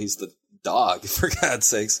the dog, for God's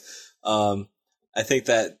sakes. I think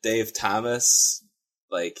that Dave Thomas,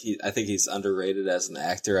 I think he's underrated as an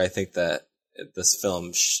actor. I think that this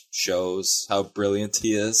film shows how brilliant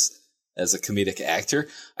he is as a comedic actor.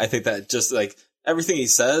 I think that just like everything he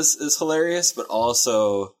says is hilarious, but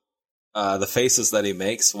also the faces that he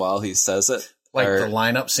makes while he says it. Like the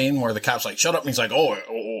lineup scene where the cop's like, shut up. And he's like, oh.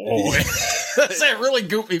 That's that really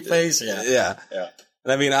goofy face. Yeah.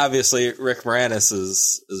 And I mean, obviously, Rick Moranis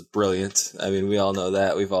is brilliant. I mean, we all know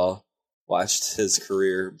that. We've all watched his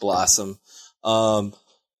career blossom.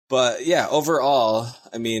 But yeah, overall,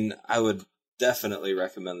 I mean, I would definitely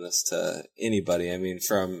recommend this to anybody. I mean,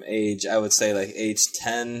 from I would say like age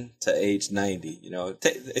 10 to age 90,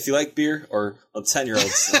 if you like beer or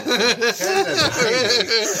 10-year-olds.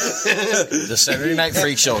 The Saturday Night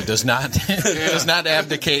Freak Show does not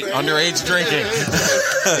abdicate underage drinking.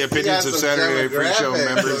 The opinions of Saturday Night Freak Show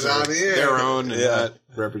members are their own and not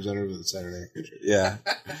representative of the Saturday Night Freak Show. Yeah.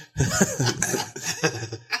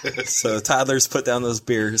 So toddlers, put down those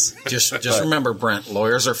beers. Just remember, Brent,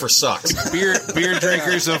 lawyers are for sucks. Beer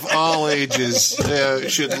drinkers of all ages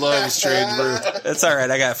should love Strange Brew. It's all right.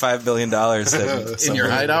 I got $5 billion in your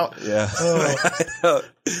hideout. Yeah.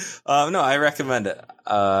 No, I recommend it.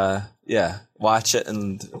 Watch it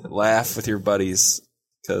and laugh with your buddies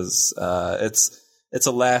because it's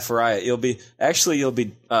a laugh riot. It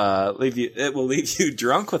will leave you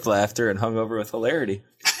drunk with laughter and hungover with hilarity.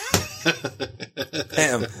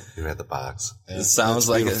 Damn, you're at the box. It sounds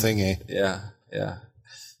like a thing, eh? Yeah.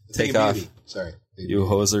 Take off. Sorry, you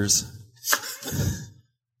hosers.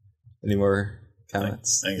 Any more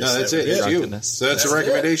comments? No, that's it. It's you. So that's a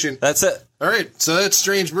recommendation. That's it. All right. So that's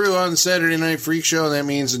Strange Brew on the Saturday Night Freak Show. And that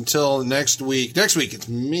means until next week. Next week it's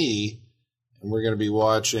me, and we're going to be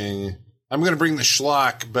watching. I'm going to bring the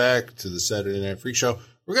schlock back to the Saturday Night Freak Show.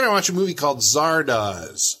 We're going to watch a movie called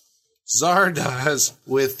Zardoz. Zardoz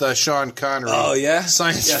with Sean Connery. Oh, yeah?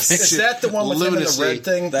 Science fiction. Is that the one with him in the red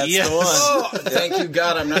thing? That's the one. Oh, thank you,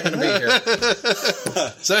 God. I'm not going to be here.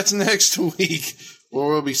 So that's next week where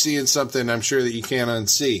we'll be seeing something I'm sure that you can't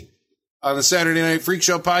unsee on the Saturday Night Freak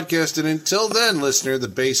Show podcast. And until then, listener, the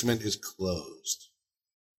basement is closed.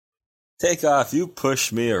 Take off. You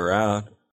push me around.